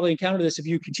you'll probably encounter this if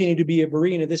you continue to be a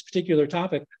Berean of this particular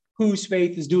topic, whose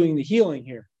faith is doing the healing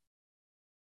here?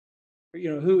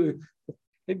 You know, who,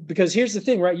 because here's the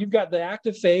thing, right? You've got the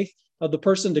active faith of the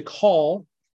person to call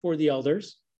for the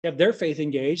elders. You have their faith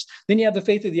engaged. Then you have the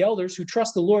faith of the elders who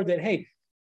trust the Lord that, hey,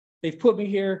 they've put me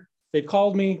here. They've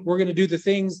called me. We're going to do the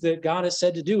things that God has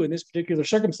said to do in this particular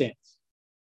circumstance.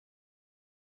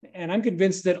 And I'm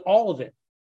convinced that all of it,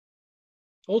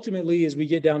 ultimately, as we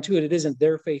get down to it, it isn't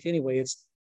their faith anyway. It's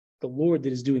the Lord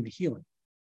that is doing the healing.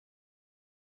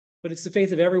 But it's the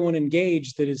faith of everyone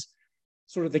engaged that is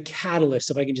sort of the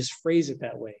catalyst, if I can just phrase it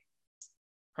that way.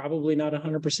 Probably not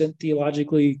 100%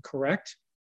 theologically correct,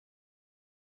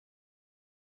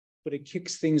 but it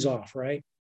kicks things off, right?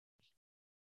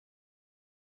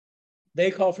 They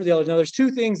call for the elders. Now, there's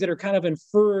two things that are kind of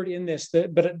inferred in this,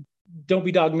 but don't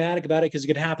be dogmatic about it because it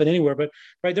could happen anywhere. But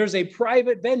right, there's a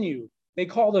private venue. They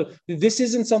call this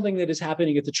isn't something that is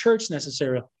happening at the church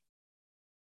necessarily,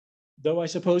 though I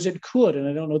suppose it could, and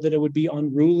I don't know that it would be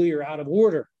unruly or out of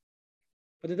order,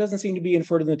 but it doesn't seem to be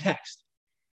inferred in the text.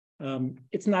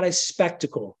 It's not a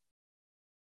spectacle.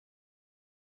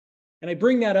 And I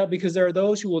bring that up because there are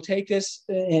those who will take this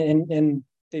and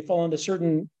they fall into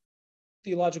certain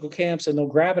theological camps and they'll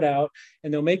grab it out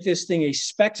and they'll make this thing a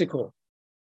spectacle.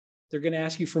 They're going to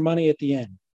ask you for money at the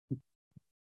end.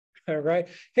 All right.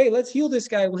 Hey, let's heal this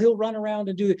guy. Well, he'll run around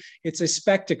and do it. It's a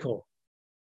spectacle.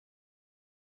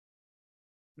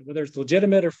 Whether it's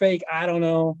legitimate or fake, I don't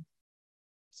know.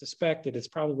 Suspect that it's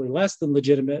probably less than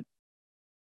legitimate,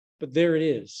 but there it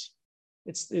is.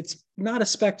 It's not a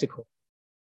spectacle.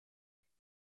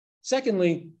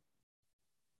 Secondly,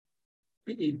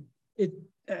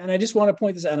 and I just want to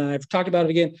point this out, and I've talked about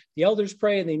it again, the elders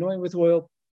pray and they anoint with oil,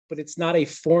 but it's not a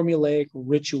formulaic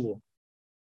ritual.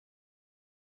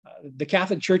 The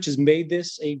Catholic Church has made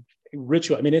this a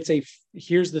ritual. I mean,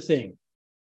 here's the thing.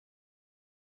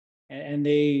 And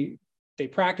they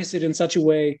practice it in such a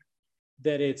way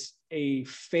that it's a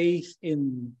faith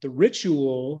in the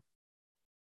ritual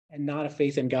and not a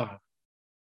faith in God,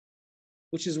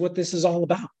 which is what this is all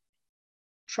about.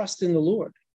 Trust in the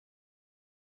Lord.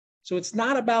 So it's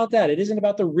not about that. It isn't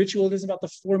about the ritual. It isn't about the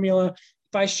formula.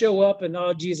 If I show up and,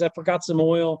 oh, geez, I forgot some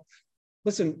oil.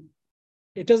 Listen,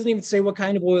 it doesn't even say what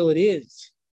kind of oil it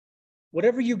is.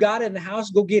 Whatever you got in the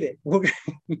house, go get it.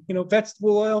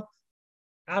 Vegetable oil,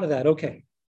 out of that. Okay.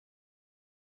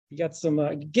 You got some,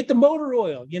 get the motor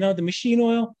oil, the machine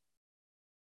oil,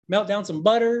 melt down some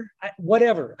butter,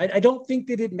 whatever. I don't think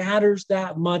that it matters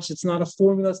that much. It's not a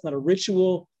formula. It's not a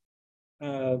ritual,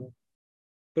 but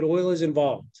oil is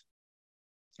involved.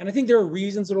 And I think there are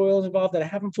reasons that oil is involved that I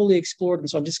haven't fully explored, and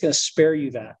so I'm just going to spare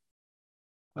you that.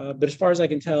 But as far as I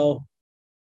can tell,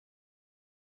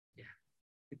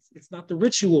 it's not the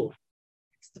ritual.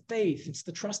 It's the faith. It's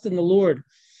the trust in the Lord.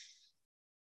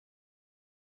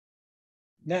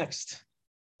 Next,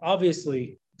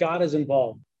 obviously, God is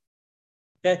involved.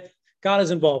 Okay? God is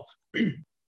involved.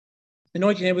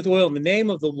 Anoint your hand with oil in the name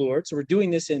of the Lord. So we're doing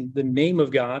this in the name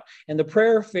of God. And the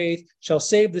prayer of faith shall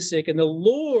save the sick, and the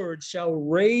Lord shall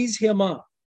raise him up.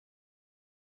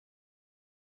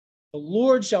 The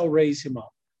Lord shall raise him up.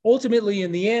 Ultimately,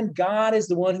 in the end, God is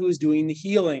the one who is doing the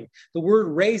healing. The word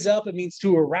raise up, it means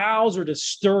to arouse or to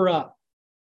stir up.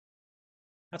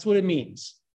 That's what it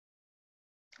means.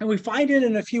 And we find it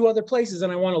in a few other places.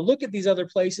 And I want to look at these other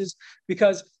places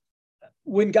because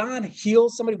when God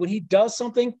heals somebody, when he does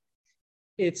something,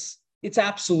 it's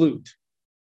absolute.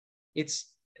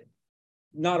 It's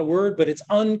not a word, but it's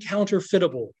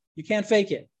uncounterfeitable. You can't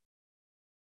fake it.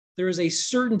 There is a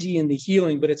certainty in the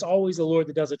healing, but it's always the Lord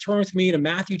that does it. Turn with me to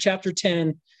Matthew chapter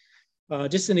 10.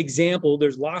 Just an example.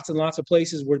 There's lots and lots of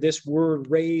places where this word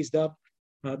raised up,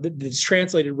 that's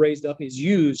translated raised up, is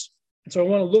used. And so I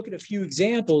want to look at a few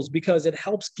examples because it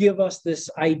helps give us this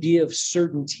idea of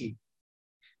certainty.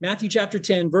 Matthew chapter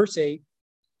 10, verse 8.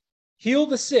 Heal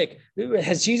the sick.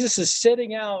 As Jesus is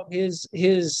setting out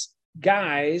his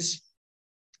guys,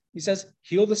 he says,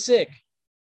 heal the sick,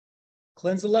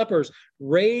 cleanse the lepers,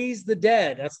 raise the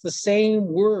dead. That's the same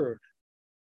word.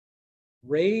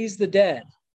 Raise the dead.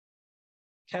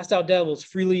 Cast out devils,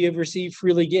 freely you've received,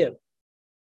 freely give.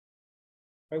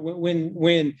 Right?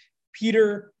 When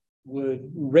Peter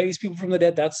would raise people from the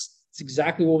dead, that's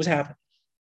exactly what was happening.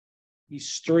 He's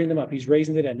stirring them up. He's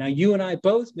raising the dead. Now, you and I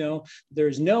both know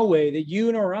there's no way that you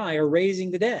nor I are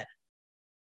raising the dead.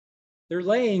 They're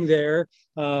laying there.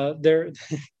 They're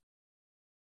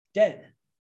dead.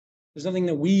 There's nothing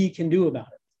that we can do about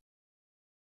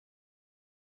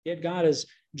it. Yet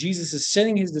Jesus is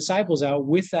sending his disciples out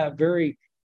with that very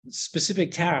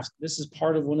specific task. This is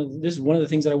one of the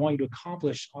things that I want you to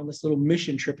accomplish on this little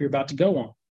mission trip you're about to go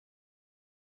on.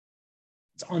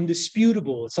 It's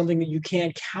undisputable. It's something that you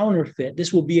can't counterfeit.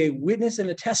 This will be a witness and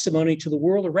a testimony to the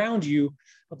world around you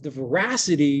of the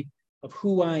veracity of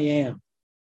who I am.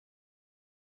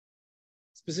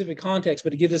 Specific context,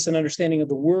 but it gives us an understanding of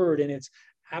the word and its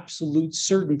absolute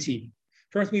certainty.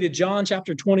 Turn with me to John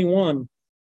chapter 21.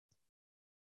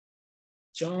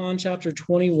 John chapter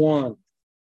 21.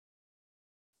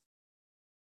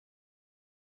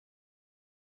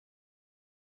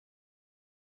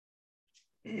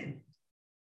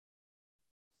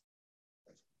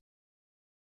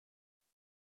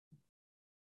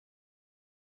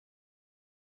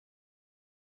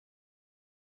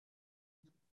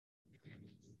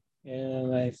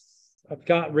 And I've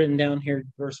got written down here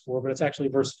verse 4, but it's actually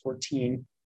verse 14.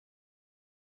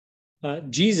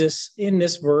 Jesus, in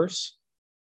this verse,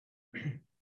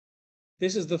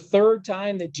 this is the third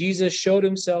time that Jesus showed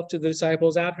himself to the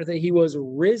disciples after that he was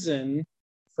risen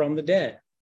from the dead.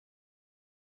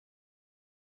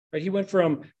 Right? He went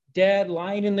from dead,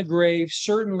 lying in the grave,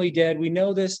 certainly dead. We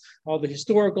know this, all the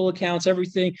historical accounts,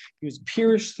 everything. He was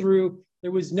pierced through.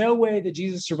 There was no way that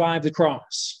Jesus survived the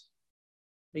cross.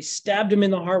 They stabbed him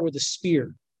in the heart with a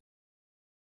spear.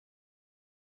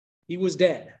 He was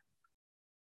dead.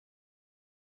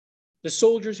 The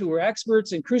soldiers who were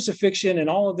experts in crucifixion and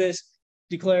all of this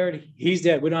declared, he's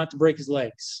dead. We don't have to break his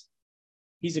legs.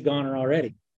 He's a goner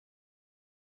already.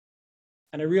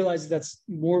 And I realize that's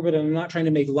morbid, and I'm not trying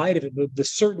to make light of it, but the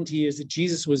certainty is that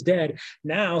Jesus was dead.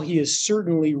 Now he is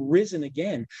certainly risen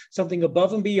again, something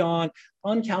above and beyond,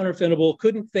 uncounterfeitable,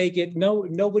 couldn't fake it. No,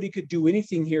 nobody could do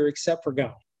anything here except for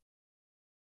God.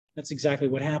 That's exactly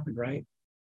what happened, right?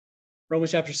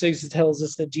 Romans chapter 6 tells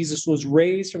us that Jesus was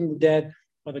raised from the dead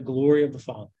by the glory of the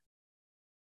Father.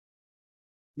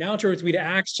 Now turn with me to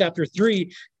Acts chapter 3,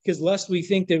 because lest we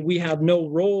think that we have no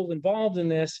role involved in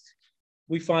this,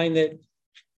 we find that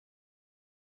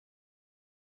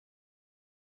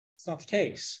it's not the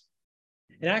case.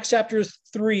 In Acts chapter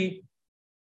 3,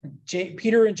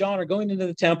 Peter and John are going into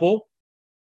the temple.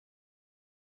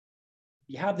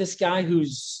 You have this guy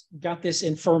who's got this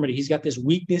infirmity. He's got this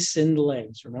weakness in the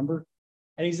legs, remember?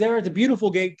 And he's there at the beautiful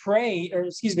gate praying, or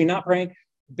excuse me, not praying,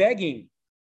 begging.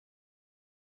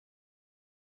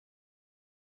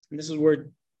 And this is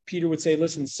where Peter would say,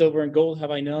 listen, silver and gold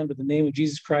have I none, but the name of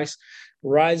Jesus Christ,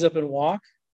 rise up and walk.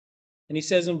 And he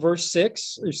says in verse 7,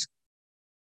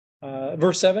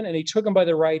 and he took him by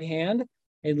the right hand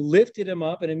and lifted him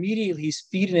up, and immediately his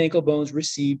feet and ankle bones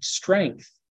received strength.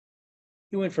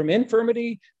 He went from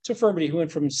infirmity to firmity. He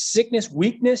went from sickness,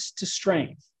 weakness to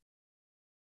strength.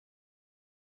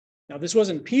 Now, this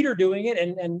wasn't Peter doing it,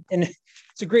 and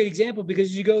it's a great example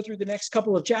because you go through the next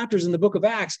couple of chapters in the book of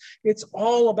Acts, it's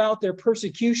all about their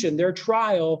persecution, their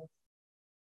trial,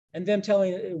 and them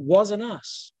telling it wasn't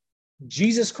us.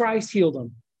 Jesus Christ healed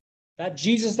them.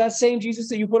 That same Jesus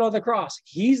that you put on the cross,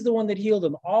 he's the one that healed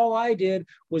them. All I did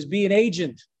was be an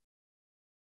agent.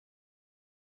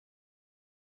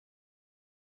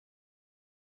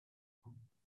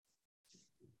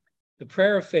 The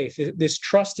prayer of faith, this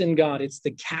trust in God, it's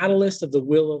the catalyst of the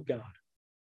will of God.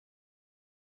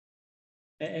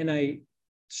 And I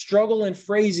struggle in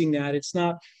phrasing that. It's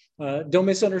not, don't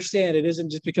misunderstand. It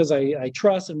isn't just because I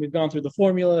trust and we've gone through the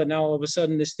formula and now all of a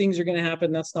sudden these things are going to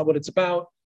happen. That's not what it's about.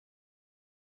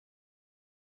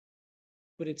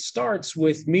 But it starts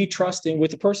with me trusting,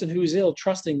 with the person who's ill,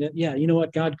 trusting that, yeah, you know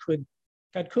what, God could.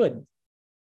 And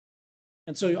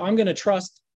so I'm going to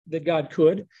trust that God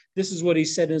could. This is what he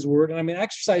said in his word. And I'm going to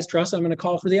exercise trust. I'm going to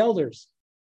call for the elders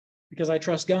because I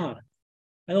trust God.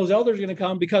 And those elders are going to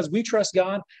come because we trust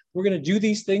God. We're going to do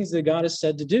these things that God has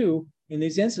said to do in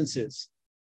these instances.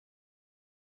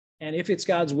 And if it's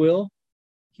God's will,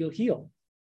 he'll heal.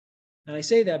 And I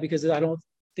say that because I don't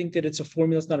think that it's a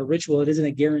formula. It's not a ritual. It isn't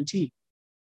a guarantee.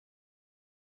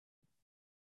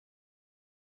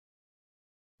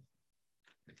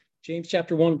 James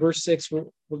chapter 1, verse 6,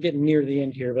 we're getting near the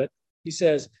end here, but he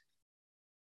says,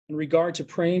 in regard to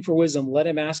praying for wisdom, let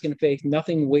him ask in faith,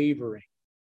 nothing wavering.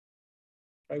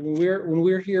 Right? When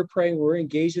we're here praying, we're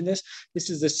engaged in this. This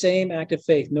is the same act of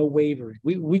faith, no wavering.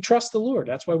 We trust the Lord.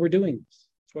 That's why we're doing this.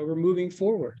 That's why we're moving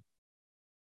forward.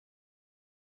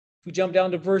 If we jump down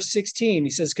to verse 16,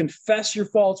 he says, confess your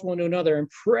faults one to another and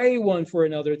pray one for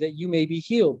another that you may be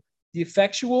healed. The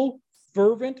effectual,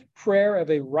 fervent prayer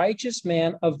of a righteous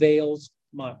man avails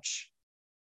much.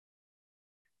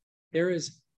 There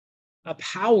is a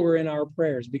power in our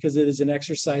prayers because it is an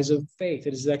exercise of faith.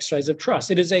 It is an exercise of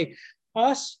trust. It is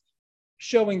us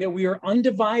showing that we are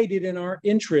undivided in our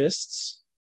interests.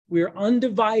 We are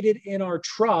undivided in our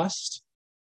trust,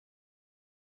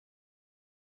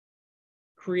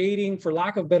 creating, for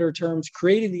lack of better terms,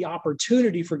 creating the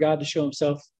opportunity for God to show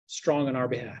himself strong on our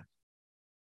behalf.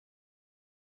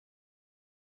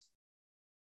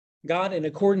 God, in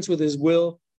accordance with his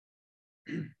will,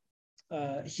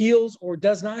 heals or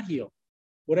does not heal,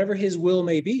 whatever his will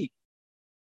may be.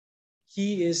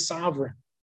 He is sovereign.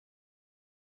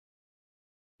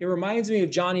 It reminds me of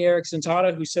Johnny Erickson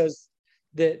Tata, who says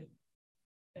that,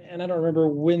 and I don't remember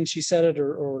when she said it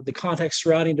or the context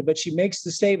surrounding it, but she makes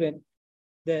the statement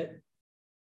that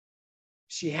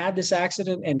she had this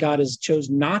accident and God has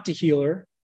chosen not to heal her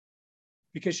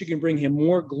because she can bring him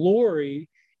more glory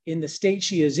in the state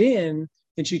she is in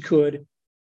than she could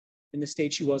in the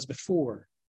state she was before.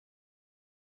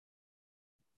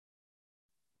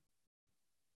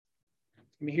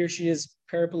 I mean, here she is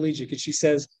paraplegic, and she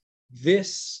says,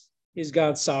 this is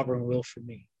God's sovereign will for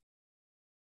me.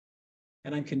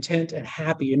 And I'm content and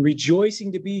happy and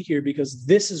rejoicing to be here because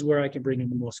this is where I can bring him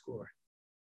the most glory.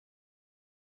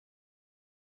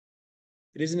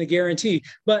 It isn't a guarantee,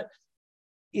 but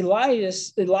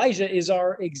Elijah is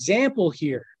our example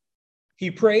here. He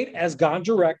prayed as God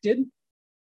directed,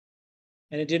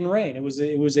 and it didn't rain. It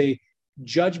was a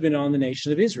judgment on the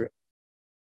nation of Israel.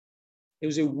 It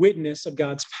was a witness of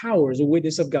God's power, it was a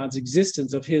witness of God's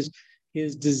existence, of his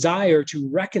desire to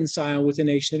reconcile with the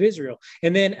nation of Israel.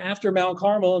 And then after Mount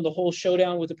Carmel and the whole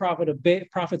showdown with the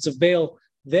prophets of Baal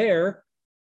there,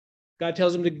 God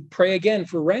tells him to pray again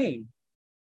for rain.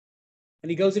 And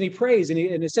he goes and he prays, and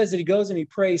it says that he goes and he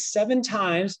prays 7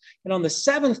 times. And on the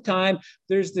 7th time,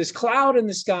 there's this cloud in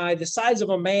the sky, the size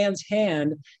of a man's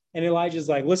hand. And Elijah's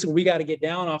like, listen, we got to get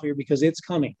down off here because it's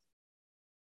coming.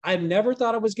 I never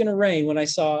thought it was going to rain when I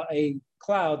saw a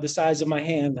cloud the size of my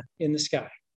hand in the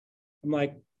sky. I'm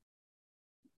like,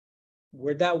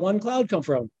 where'd that one cloud come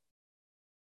from?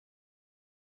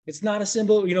 It's not a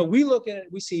symbol. We look at it,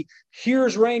 we see,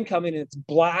 here's rain coming, and it's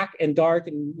black and dark,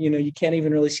 and, you can't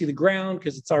even really see the ground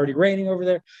because it's already raining over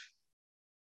there.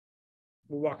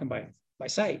 We're walking by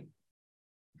sight.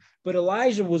 But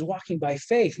Elijah was walking by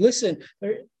faith. Listen,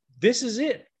 this is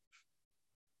it.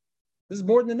 This is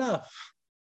more than enough.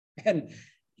 And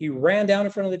he ran down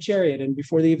in front of the chariot, and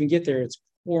before they even get there, it's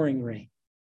pouring rain.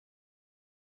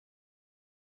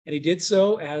 And he did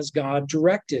so as God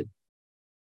directed.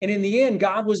 And in the end,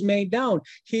 God was made known.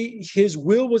 His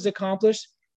will was accomplished,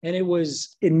 and it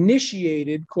was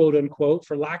initiated, quote unquote,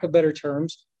 for lack of better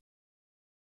terms,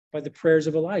 by the prayers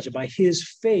of Elijah, by his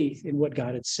faith in what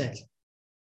God had said.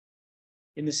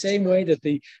 In the same way that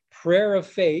the prayer of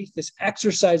faith, this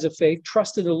exercise of faith,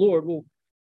 trust in the Lord, will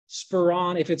spur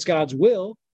on, if it's God's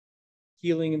will,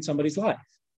 healing in somebody's life.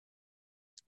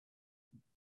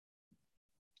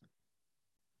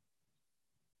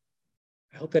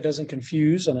 I hope that doesn't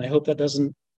confuse, and I hope that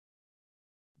doesn't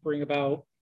bring about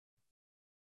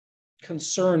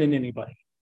concern in anybody.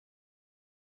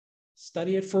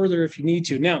 Study it further if you need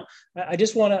to. Now, I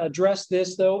just want to address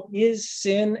this, though. Is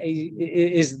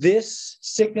this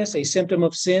sickness a symptom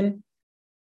of sin?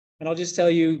 And I'll just tell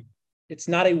you, it's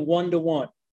not a one-to-one.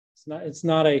 It's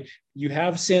not a, you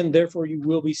have sin, therefore you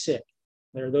will be sick.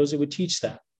 There are those that would teach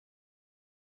that.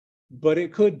 But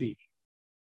it could be.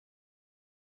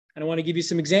 And I want to give you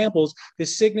some examples.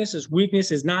 This sickness, this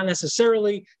weakness is not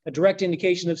necessarily a direct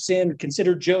indication of sin.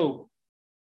 Consider Job.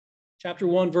 Chapter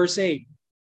 1, verse 8.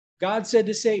 God said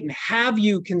to Satan, have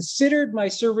you considered my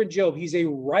servant Job? He's a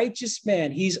righteous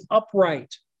man. He's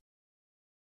upright.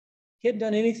 He hadn't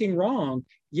done anything wrong,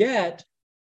 yet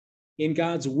in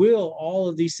God's will, all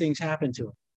of these things happen to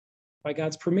him by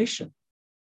God's permission.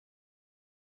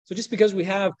 So just because we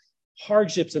have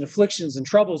hardships and afflictions and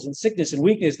troubles and sickness and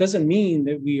weakness doesn't mean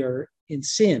that we are in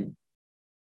sin.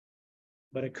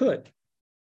 But it could.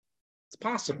 It's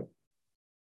possible.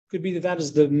 It could be that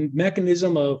is the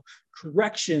mechanism of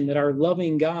correction that our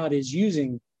loving God is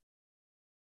using.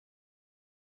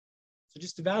 So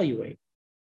just evaluate.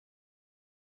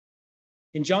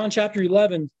 In John chapter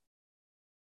 11,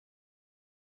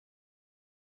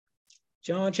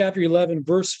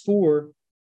 verse 4,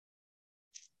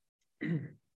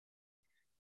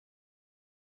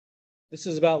 this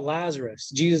is about Lazarus.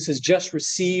 Jesus has just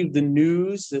received the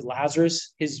news that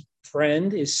Lazarus, his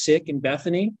friend, is sick in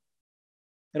Bethany.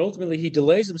 And ultimately he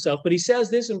delays himself. But he says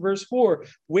this in verse 4.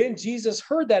 When Jesus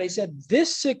heard that, he said,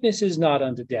 this sickness is not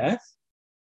unto death,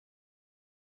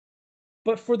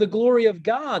 but for the glory of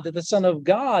God, that the Son of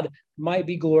God might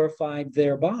be glorified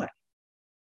thereby.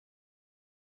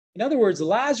 In other words,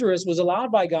 Lazarus was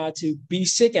allowed by God to be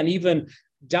sick and even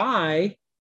die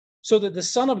so that the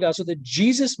Son of God, so that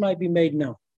Jesus might be made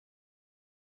known.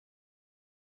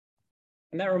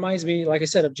 And that reminds me, like I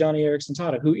said, of Joni Eareckson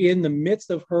Tada, who in the midst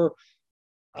of her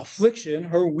affliction,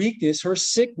 her weakness, her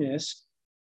sickness,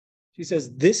 she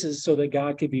says, this is so that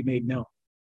God could be made known.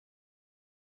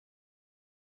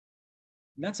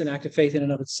 And that's an act of faith in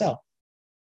and of itself.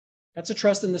 That's a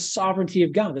trust in the sovereignty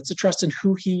of God. That's a trust in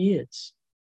who he is.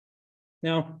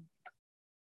 Now,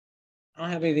 I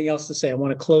don't have anything else to say. I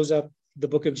want to close up the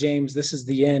book of James. This is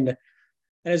the end.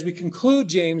 And as we conclude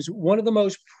James, one of the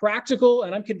most practical,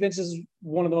 and I'm convinced this is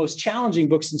one of the most challenging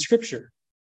books in Scripture.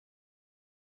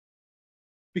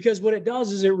 Because what it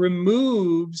does is it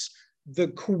removes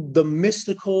the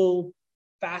mystical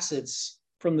facets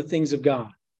from the things of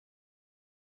God.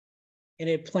 And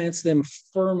it plants them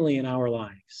firmly in our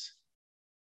lives.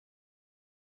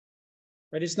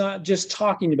 Right? It's not just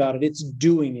talking about it, it's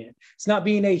doing it. It's not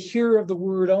being a hearer of the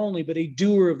word only, but a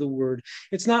doer of the word.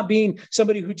 It's not being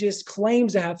somebody who just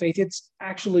claims to have faith. It's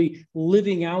actually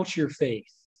living out your faith,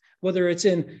 whether it's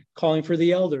in calling for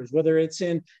the elders, whether it's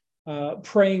in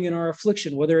praying in our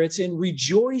affliction, whether it's in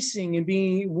rejoicing and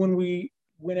being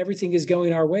when everything is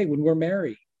going our way, when we're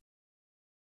merry.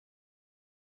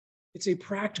 It's a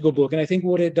practical book. And I think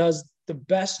what it does the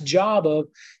best job of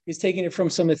is taking it from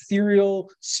some ethereal,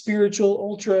 spiritual,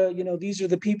 ultra, these are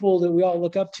the people that we all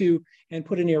look up to, and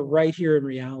putting it right here in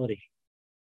reality.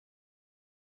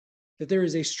 That there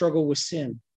is a struggle with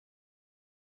sin.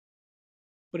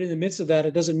 But in the midst of that,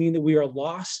 it doesn't mean that we are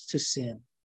lost to sin.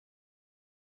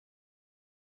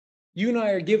 You and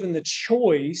I are given the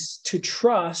choice to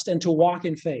trust and to walk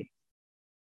in faith.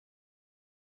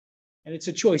 And it's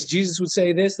a choice. Jesus would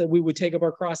say this, that we would take up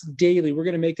our cross daily. We're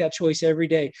going to make that choice every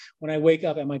day. When I wake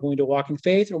up, am I going to walk in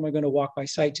faith or am I going to walk by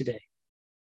sight today?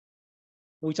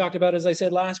 We talked about, as I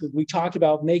said last week, we talked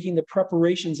about making the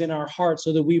preparations in our hearts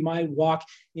so that we might walk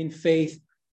in faith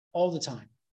all the time.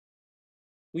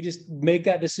 We just make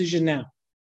that decision now.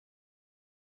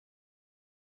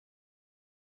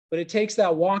 But it takes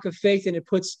that walk of faith and it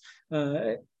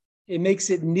makes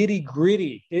it nitty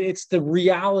gritty. It's the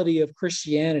reality of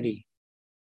Christianity.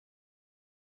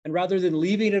 And rather than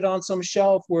leaving it on some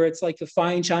shelf where it's like the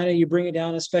fine china, you bring it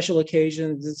down on special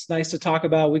occasions, it's nice to talk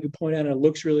about, we can point out, and it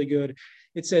looks really good.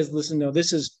 It says, listen, no,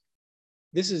 this is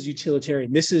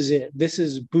utilitarian. This is it. This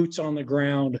is boots on the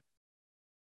ground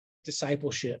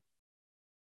discipleship.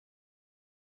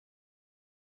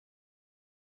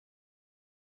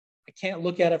 I can't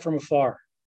look at it from afar.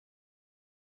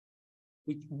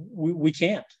 We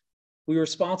can't. We're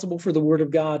responsible for the word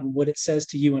of God and what it says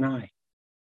to you and I.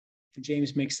 And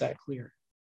James makes that clear.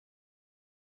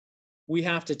 We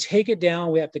have to take it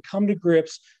down. We have to come to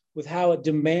grips with how it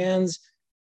demands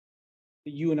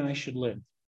that you and I should live.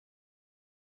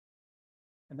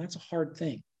 And that's a hard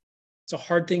thing. It's a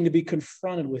hard thing to be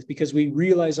confronted with because we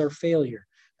realize our failure,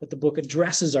 but the book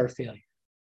addresses our failure.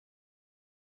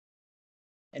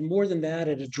 And more than that,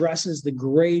 it addresses the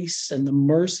grace and the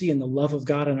mercy and the love of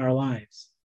God in our lives.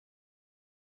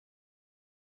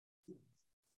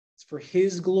 It's for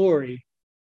his glory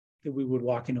that we would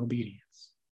walk in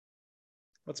obedience.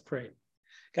 Let's pray.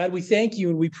 God, we thank you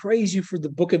and we praise you for the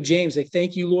book of James. I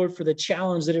thank you, Lord, for the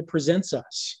challenge that it presents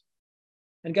us.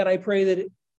 And God, I pray that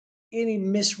any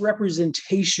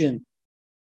misrepresentation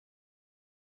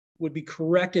would be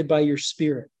corrected by your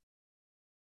Spirit.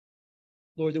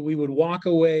 Lord, that we would walk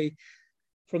away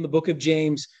from the book of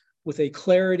James with a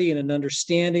clarity and an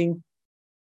understanding.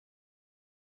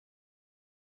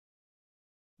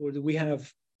 Lord, that we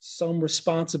have some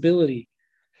responsibility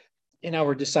in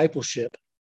our discipleship.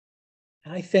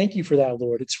 And I thank you for that,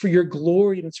 Lord. It's for your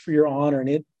glory and it's for your honor. And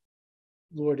it,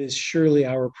 Lord, is surely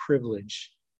our privilege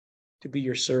to be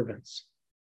your servants.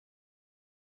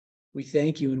 We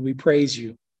thank you and we praise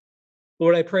you.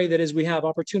 Lord, I pray that as we have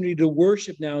opportunity to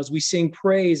worship now, as we sing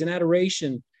praise and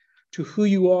adoration to who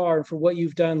you are and for what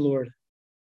you've done, Lord,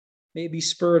 may it be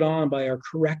spurred on by our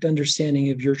correct understanding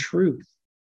of your truth.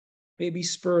 May it be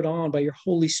spurred on by your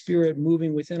Holy Spirit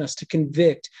moving within us to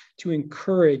convict, to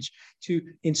encourage, to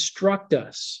instruct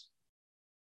us.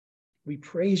 We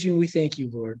praise you and we thank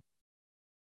you, Lord,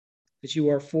 that you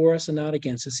are for us and not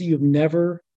against us, that you have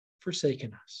never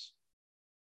forsaken us.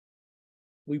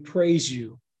 We praise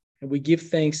you. And we give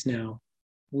thanks now.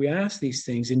 We ask these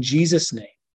things in Jesus' name.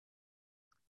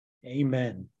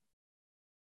 Amen.